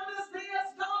time as this,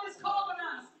 God is calling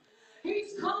us.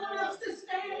 He's calling us to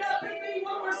stand up and be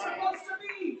what we're supposed to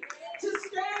be. To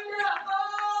stand up.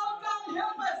 Oh, God,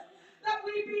 help us that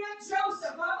we be a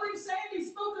Joseph. I believe Sandy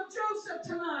spoke of Joseph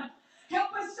tonight.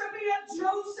 Help us to be a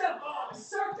Joseph.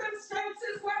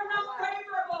 Circumstances were not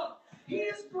favorable.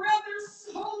 His brothers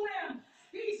sold him.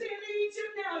 He's in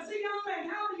Egypt now. He's a young man.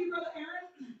 How old are you, Brother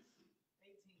Aaron?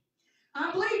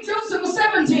 I believe Joseph was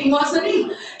 17, wasn't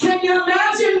he? Can you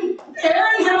imagine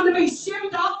Aaron having to be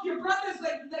shipped off? Your brothers,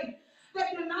 they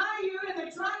deny you and they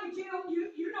try to kill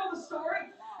you. You know the story.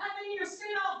 And then you're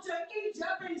sent off to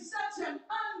Egypt in such an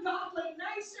ungodly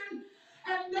nation.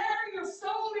 And there you're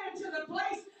sold into the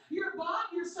place. You're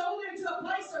bought. You're sold into a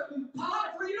place of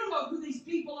Potiphar. You don't know who these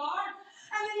people are.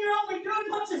 And then you're only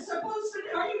doing what you're supposed to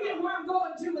do. Are you getting where I'm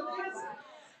going to with this?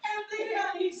 And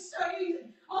then he's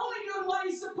only doing what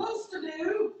he's supposed to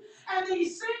do. And then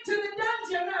he's sent to the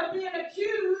dungeon of being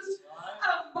accused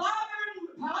of bothering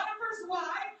Potiphar's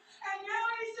wife. And now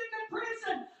he's in the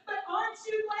prison. But aren't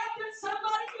you glad that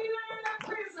somebody even in the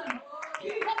prison?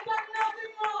 He had done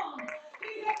nothing wrong.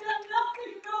 He had done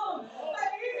nothing wrong. But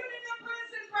even in the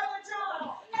prison, Brother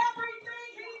John, everything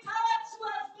he touched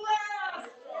was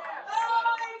blessed.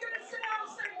 Oh, you could have sit down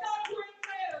and say, God, you ain't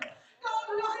fair. God,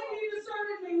 why have you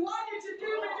deserted me? Why did you do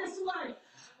me this way?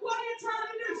 What are you trying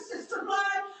to do, Sister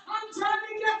Blythe? I'm trying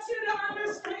to get you to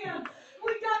understand.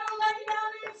 We got to lay down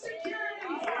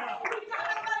insecurities. We got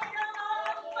to lay down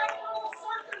unfavorable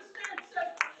circumstances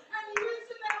and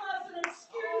using them as an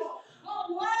excuse on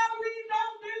why we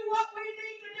don't do what we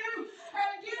need to do.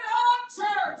 And get up,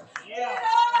 church. Get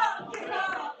up. Get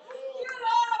up. Get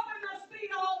up and let's be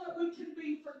all that we can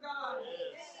be for God.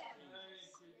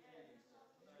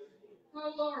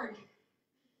 Oh, Lord.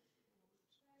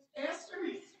 Esther,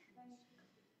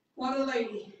 what a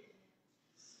lady.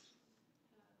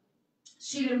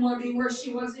 She didn't want to be where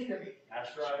she was either. That's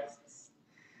right.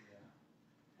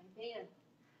 Amen.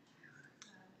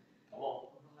 Come on.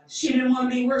 She didn't want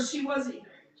to be where she was either.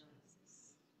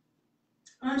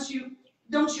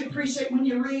 Don't you appreciate when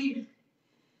you read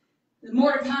that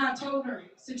Mordecai told her,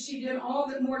 said she did all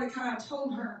that Mordecai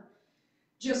told her,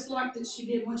 just like that she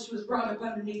did when she was brought up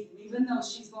underneath him, even though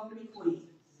she's going to be queen.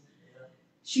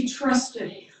 She trusted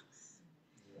him.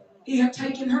 He had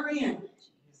taken her in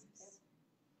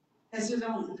as his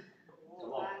own.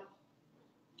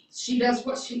 She does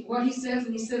what he says,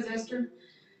 and he says, Esther,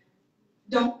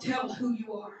 don't tell who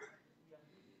you are.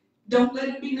 Don't let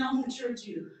it be known that you're a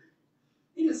Jew.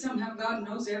 You know, somehow God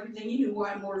knows everything. He knew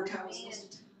why Mordecai was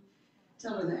supposed to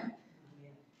tell her that.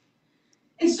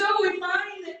 And so we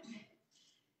find that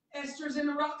Esther's in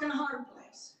a rock and a hard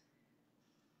place.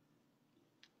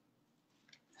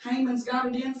 Haman's got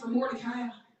it in for Mordecai.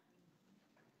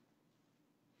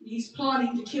 He's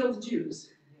plotting to kill the Jews.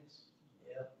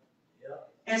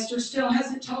 Esther still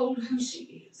hasn't told who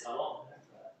she is.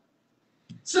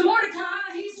 So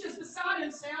Mordecai, he's just beside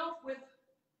himself with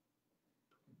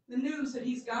the news that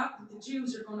he's got that the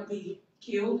Jews are going to be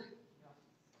killed.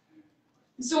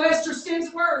 And so Esther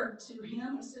sends word to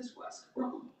him and says, what's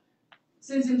wrong?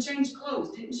 Sends him change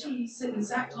clothes. Didn't she sit in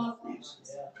sackcloth and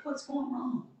ashes? What's going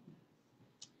wrong?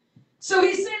 So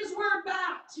he sends word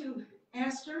back to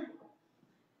Esther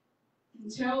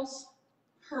and tells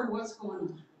her what's going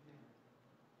on.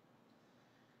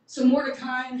 So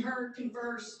Mordecai and her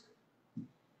converse,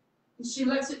 and she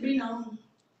lets it be known.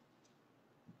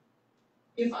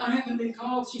 If I haven't been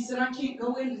called, she said, I can't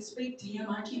go in and speak to him.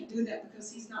 I can't do that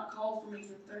because he's not called for me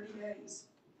for 30 days.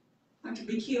 I could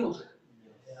be killed.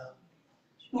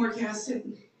 Mordecai said,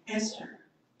 Esther,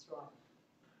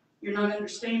 you're not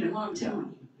understanding what I'm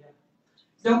telling you.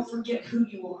 Don't forget who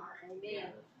you are.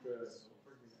 Amen.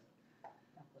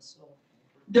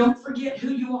 Don't forget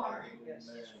who you are.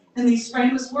 And these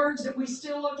famous words that we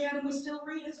still look at and we still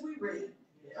read as we read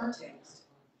our text.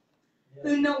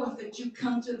 Who knoweth that you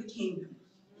come to the kingdom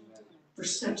for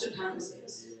such a time as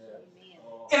this?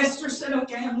 Esther said,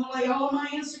 okay, I'm going to lay all my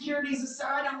insecurities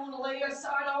aside. I'm going to lay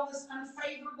aside all this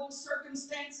unfavorable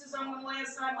circumstances. I'm going to lay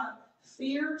aside my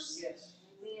fears.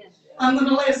 I'm going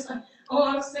to lay aside. Oh,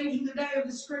 I was thinking today of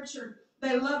the scripture.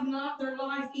 They loved not their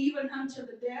life even unto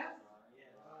the death.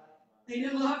 They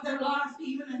didn't love their life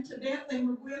even unto death. They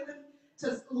were willing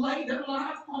to lay their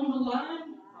life on the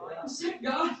line. I said,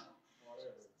 God,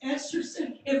 Esther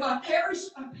said, if I perish,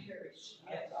 I perish.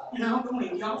 And I'll go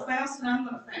in. Y'all fast and I'm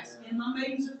going to fast. And my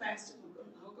maidens are fasting.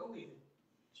 I'll go in.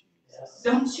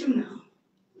 Don't you know?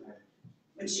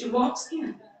 When she walks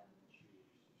in,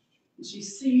 and she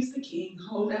sees the king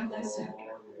hold out that scepter.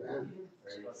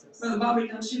 Brother Bobby,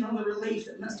 don't you know the relief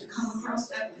that must have come across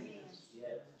that lady?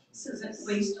 Says, at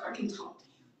least I can talk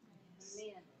to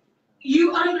you.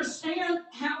 You understand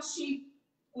how she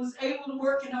was able to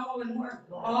work it all and work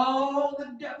all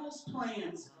the devil's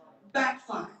plans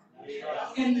backfire.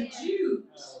 And the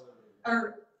Jews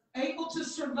are able to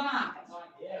survive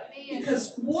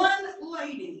because one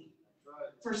lady,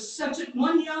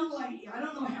 one young lady, I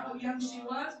don't know how young she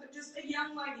was, but just a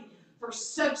young lady, for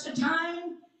such a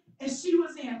time as she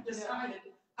was in, decided,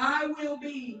 I will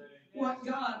be what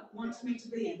God wants me to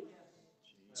be.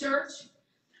 Church,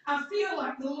 I feel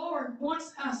like the Lord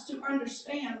wants us to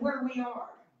understand where we are.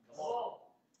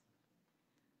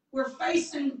 We're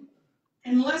facing,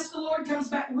 unless the Lord comes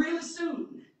back really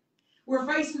soon, we're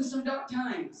facing some dark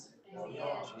times.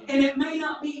 And it may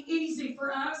not be easy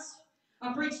for us.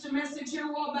 I preached a message here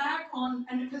a while back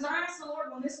and because I asked the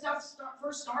Lord when this stuff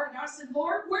first started, I said,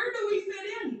 Lord, where do we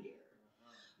fit in here?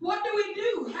 What do we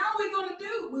do? How are we going to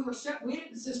do? We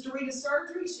had Sister Rita's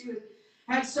surgery. She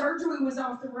had surgery, was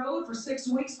off the road for 6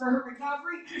 weeks for her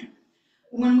recovery.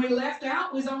 When we left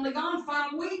out, was only gone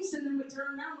 5 weeks, and then we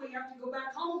turned around. We have to go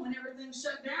back home, and everything's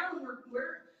shut down.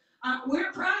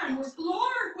 We're crying. We're,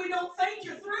 Lord, we don't think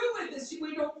you're through with this.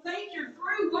 We don't think you're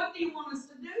through. What do you want us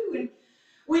to do? And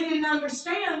we didn't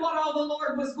understand what all the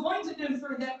Lord was going to do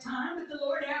through that time, but the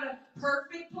Lord had a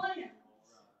perfect plan.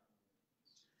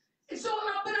 And so,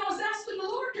 but I was asking the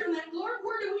Lord during that, Lord,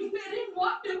 where do we fit in?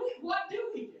 What do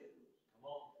we do?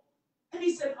 And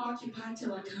He said, occupy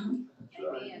till I come.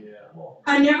 Amen.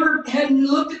 I hadn't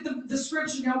looked at the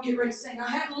scripture. Don't get ready to sing. I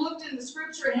hadn't looked in the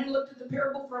scripture and hadn't looked at the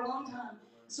parable for a long time.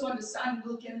 So I decided to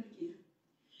look at it again.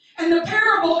 And the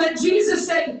parable that Jesus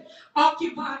said,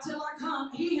 occupy till I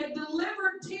come, He had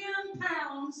delivered 10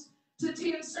 pounds to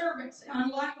 10 servants.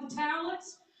 Unlike the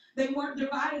talents, they weren't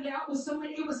divided out with so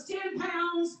many. It was 10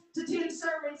 pounds to 10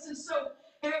 servants. And so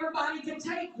everybody could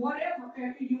take whatever.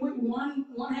 One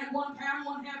had 1 pound,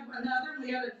 one had another.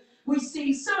 We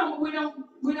see some, we don't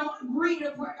read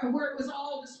of where it was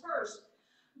all dispersed.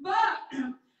 But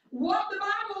what the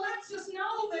Bible lets us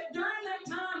know that during that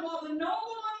time, while the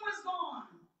nobleman was gone,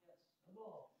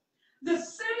 the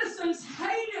citizens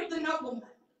hated the nobleman.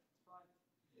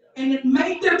 And it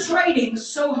made their trading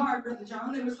so hard, Brother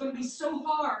John. It was going to be so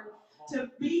hard to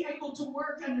be able to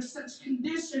work under such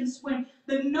conditions when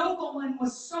the nobleman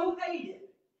was so hated.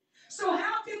 So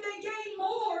how could they gain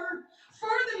more for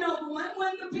the nobleman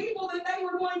when the people that they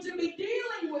were going to be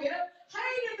dealing with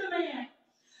hated the man?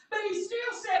 But He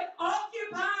still said,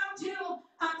 occupy till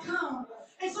I come.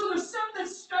 And so there's something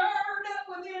stirred up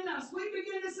within us. We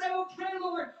begin to say, okay,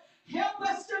 Lord, help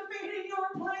us to fit in your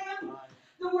plan.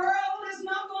 The world is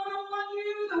not going to want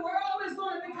you. The world is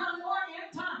going to become more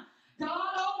anti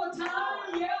God all the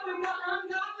time. Yeah, we've got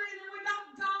ungodly and then we got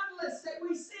godless that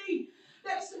we see.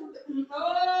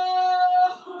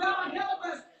 Oh, God, help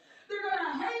us. They're going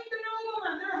to hate the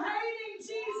nobleman. They're hating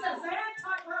Jesus. The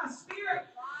Antichrist spirit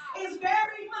is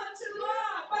very much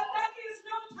alive. But that is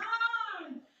no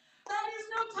time. That is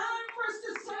no time for us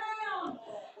to sit down.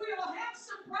 We'll have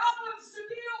some problems to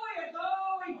deal with.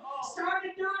 Oh, we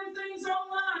started doing things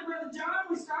online, Brother John.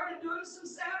 We started doing some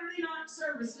Saturday night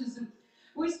services. And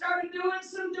we started doing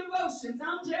some devotions.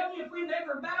 I'm telling you, if we've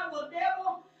ever battled the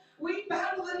devil, we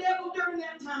battle the devil during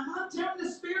that time. I'm telling the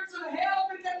spirits of hell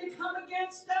began to come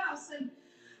against us.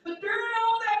 But during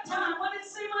all that time, when it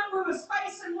seemed like we was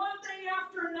facing one thing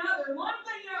after another, in that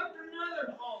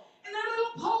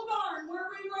little pole barn where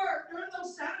we were during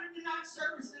those Saturday night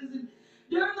services and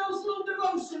during those little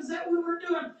devotions that we were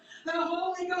doing, the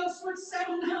Holy Ghost would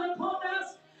settle down upon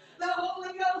us. The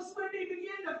Holy Ghost, when we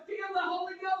begin to feel the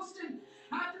Holy Ghost, and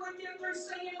after we get through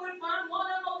singing, we'd find one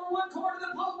of them over one corner of the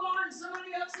pole barn,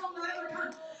 somebody else on the other corner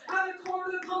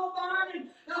of the pole barn, and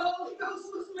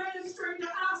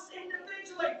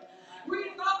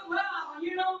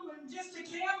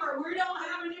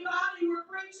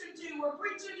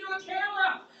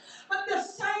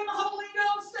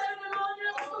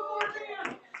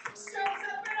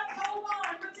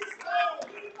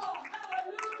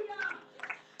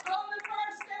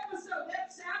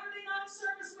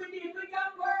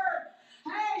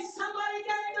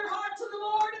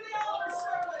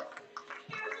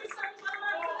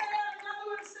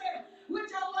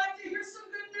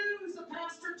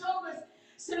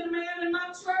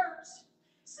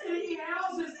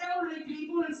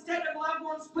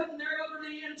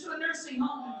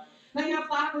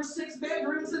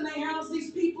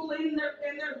in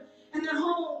their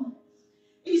home.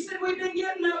 He said, we've been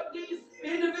getting these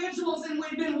individuals and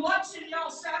we've been watching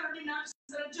y'all Saturday nights.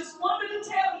 And I just wanted to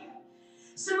tell you.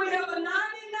 So we have a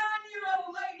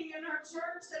 99-year-old lady in our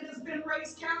church that has been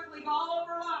raised Catholic all of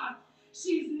her life.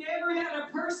 She's never had a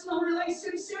personal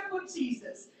relationship with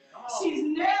Jesus. She's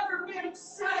never been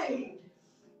saved.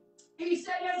 He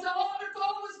said, as the altar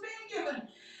call was being given,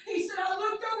 he said, I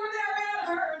looked over there at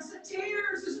her and said,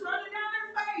 tears is running down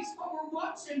her face while we're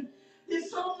watching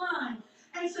this online.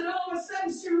 And said, all of a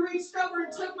sudden she reached over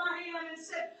and took my hand and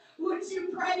said, would you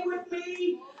pray with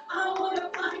me? I want to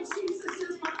find Jesus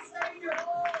as my Savior.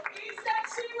 He said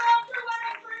she walked her way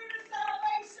through to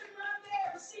salvation right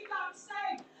there. She got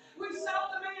saved. We saw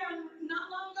the man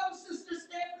not long ago, Sister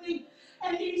Stephanie,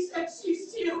 and he said she's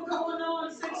still going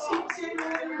on. Said she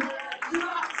genuinely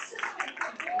got saved.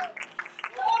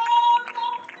 Oh,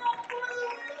 God's not through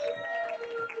with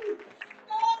you.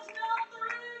 God's not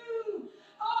through.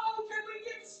 Oh, can we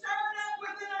get stirred up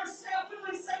within ourselves and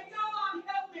we say, God,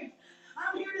 help me.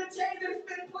 I'm here to tell you there's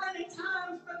been plenty of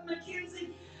times, but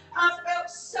Mackenzie, I felt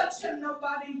such a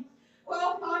nobody.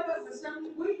 Well, 5 of us,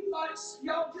 we thought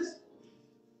y'all just,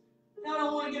 I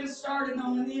don't want to get us started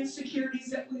on the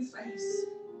insecurities that we face.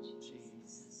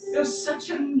 You're such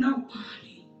a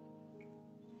nobody.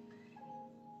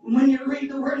 When you read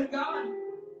the Word of God,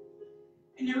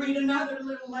 and you read another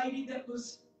little lady that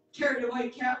was carried away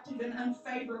captive in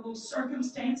unfavorable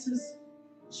circumstances,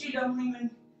 she don't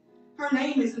even, her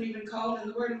name isn't even called in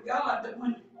the Word of God, but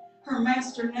when her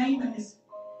master Naaman has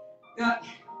got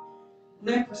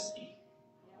leprosy,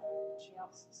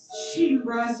 she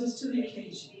rises to the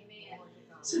occasion.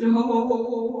 Said,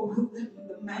 oh,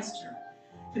 the master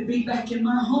could be back in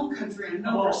my home country. I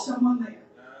know there's someone there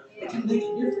that can make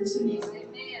a difference in you.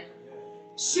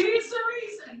 She's the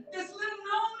reason, this little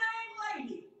no-name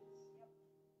lady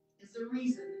is the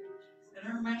reason that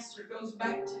her master goes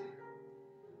back to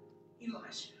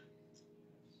Elisha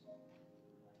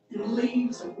and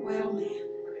leaves a well man.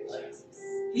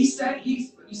 You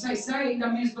say saved,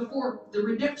 I mean it's before the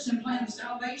redemption plan of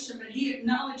salvation, but he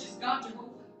acknowledges God Jehovah.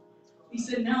 He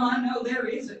said, now I know there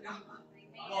is a God.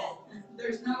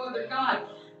 There's no other God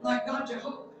like God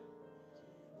Jehovah.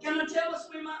 Can I tell us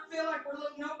we might feel like we're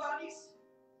little nobodies?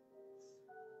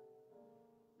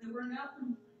 That we're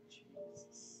nothing.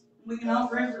 We can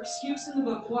offer every excuse in the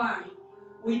book why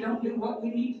we don't do what we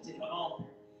need to do.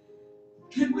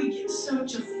 Could we get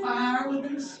such a fire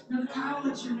within us? Brother Kyle,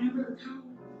 what's your name, Brother Kyle?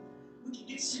 We could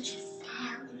get such a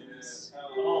fire within us.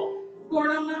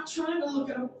 Lord, I'm not trying to look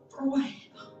at a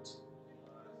way out.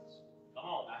 Come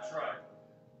on, that's right.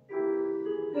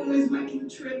 When we was making the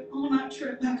trip, all-night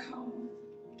trip back home,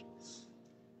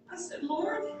 I said,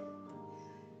 Lord,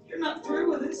 you're not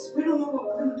through with us. We don't know what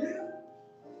we're going to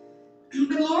do.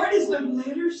 But Lord, is there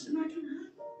letters that I can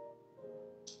write?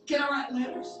 Can I write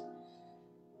letters?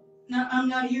 Now, I'm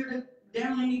not here to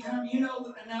down any kind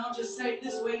of, and I'll just say it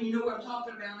this way, you know what I'm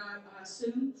talking about, I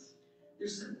assume.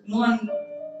 There's one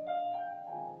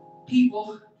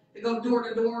people that go door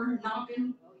to door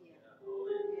knocking,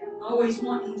 always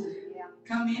wanting to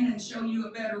come in and show you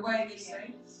a better way, they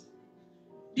say.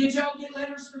 Did y'all get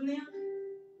letters from them?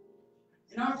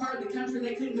 In our part of the country,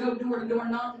 they couldn't go door to door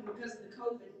knocking because of the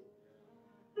COVID.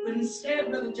 But instead,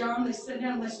 Brother John, they sat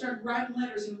down and they started writing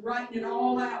letters and writing it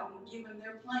all out and giving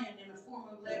their plan in a form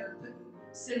of letter and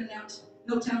sending out,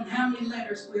 no telling how many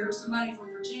letters. We heard somebody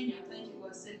from Virginia, I think it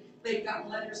was, said they'd gotten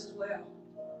letters as well.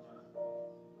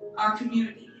 Our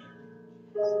community.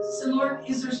 So Lord,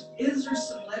 is there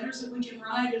some letters that we can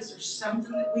write? Is there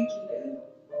something that we can do?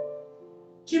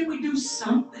 Can we do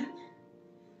something?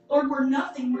 Lord, we're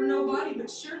nothing, we're nobody, but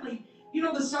surely,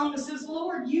 the song that says,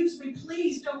 Lord, use me,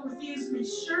 please don't refuse me.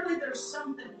 Surely there's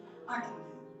something I can do.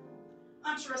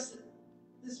 I trust that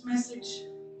this message,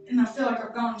 and I feel like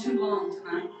I've gone too long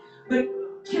tonight, but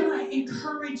can I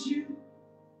encourage you?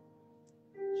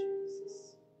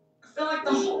 I feel like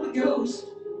the Holy Ghost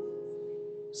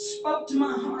spoke to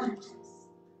my heart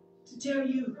to tell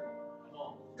you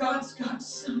God's got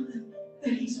something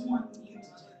that He's wanting you to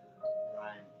do.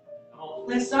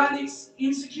 Lay aside the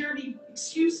insecurity,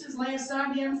 excuses, lay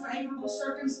aside the unfavorable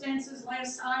circumstances, lay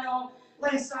it all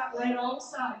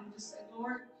aside and just say,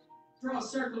 Lord, draw a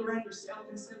circle around yourself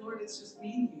and say, Lord, it's just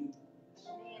me and you.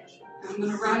 I'm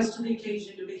going to rise to the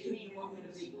occasion to be who you want me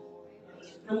to be.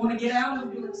 I don't want to get out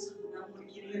of doing something. I want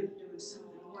to get in doing something.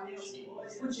 What else?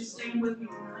 Would you stand with me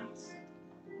tonight?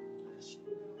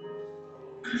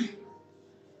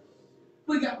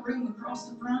 We got room across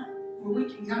the front where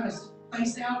we can kind of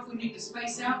space out if we need to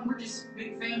space out. We're just a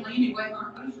big family anyway,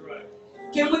 aren't we? That's right.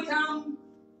 Can we come?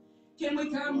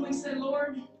 And we say,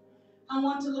 Lord, I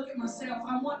want to look at myself.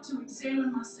 I want to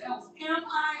examine myself. Am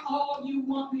I all you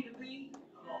want me to be?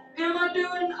 Am I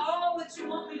doing all that you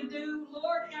want me to do?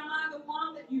 Lord, am I the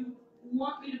one that you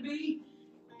want me to be?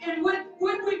 And would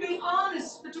we be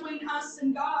honest between us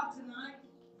and God tonight?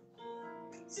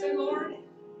 Say, Lord,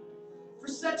 for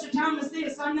such a time as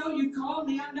this, I know you called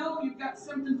me. I know you've got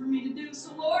something for me to do.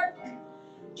 So, Lord,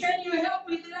 can you help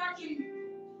me that I can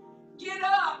get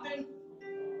up and,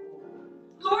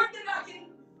 Lord, that I can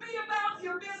be about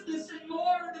your business and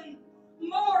more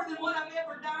than what I've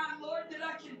ever done. Lord, that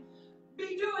I can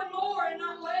be doing more and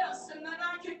not less, and that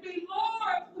I can be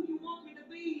more of who you want me to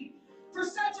be. For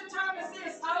such a time as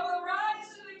this, I will rise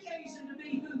to the occasion to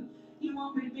be who you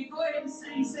want me to be. Go ahead and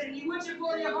sing, Sandy. Would you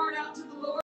pour your heart out to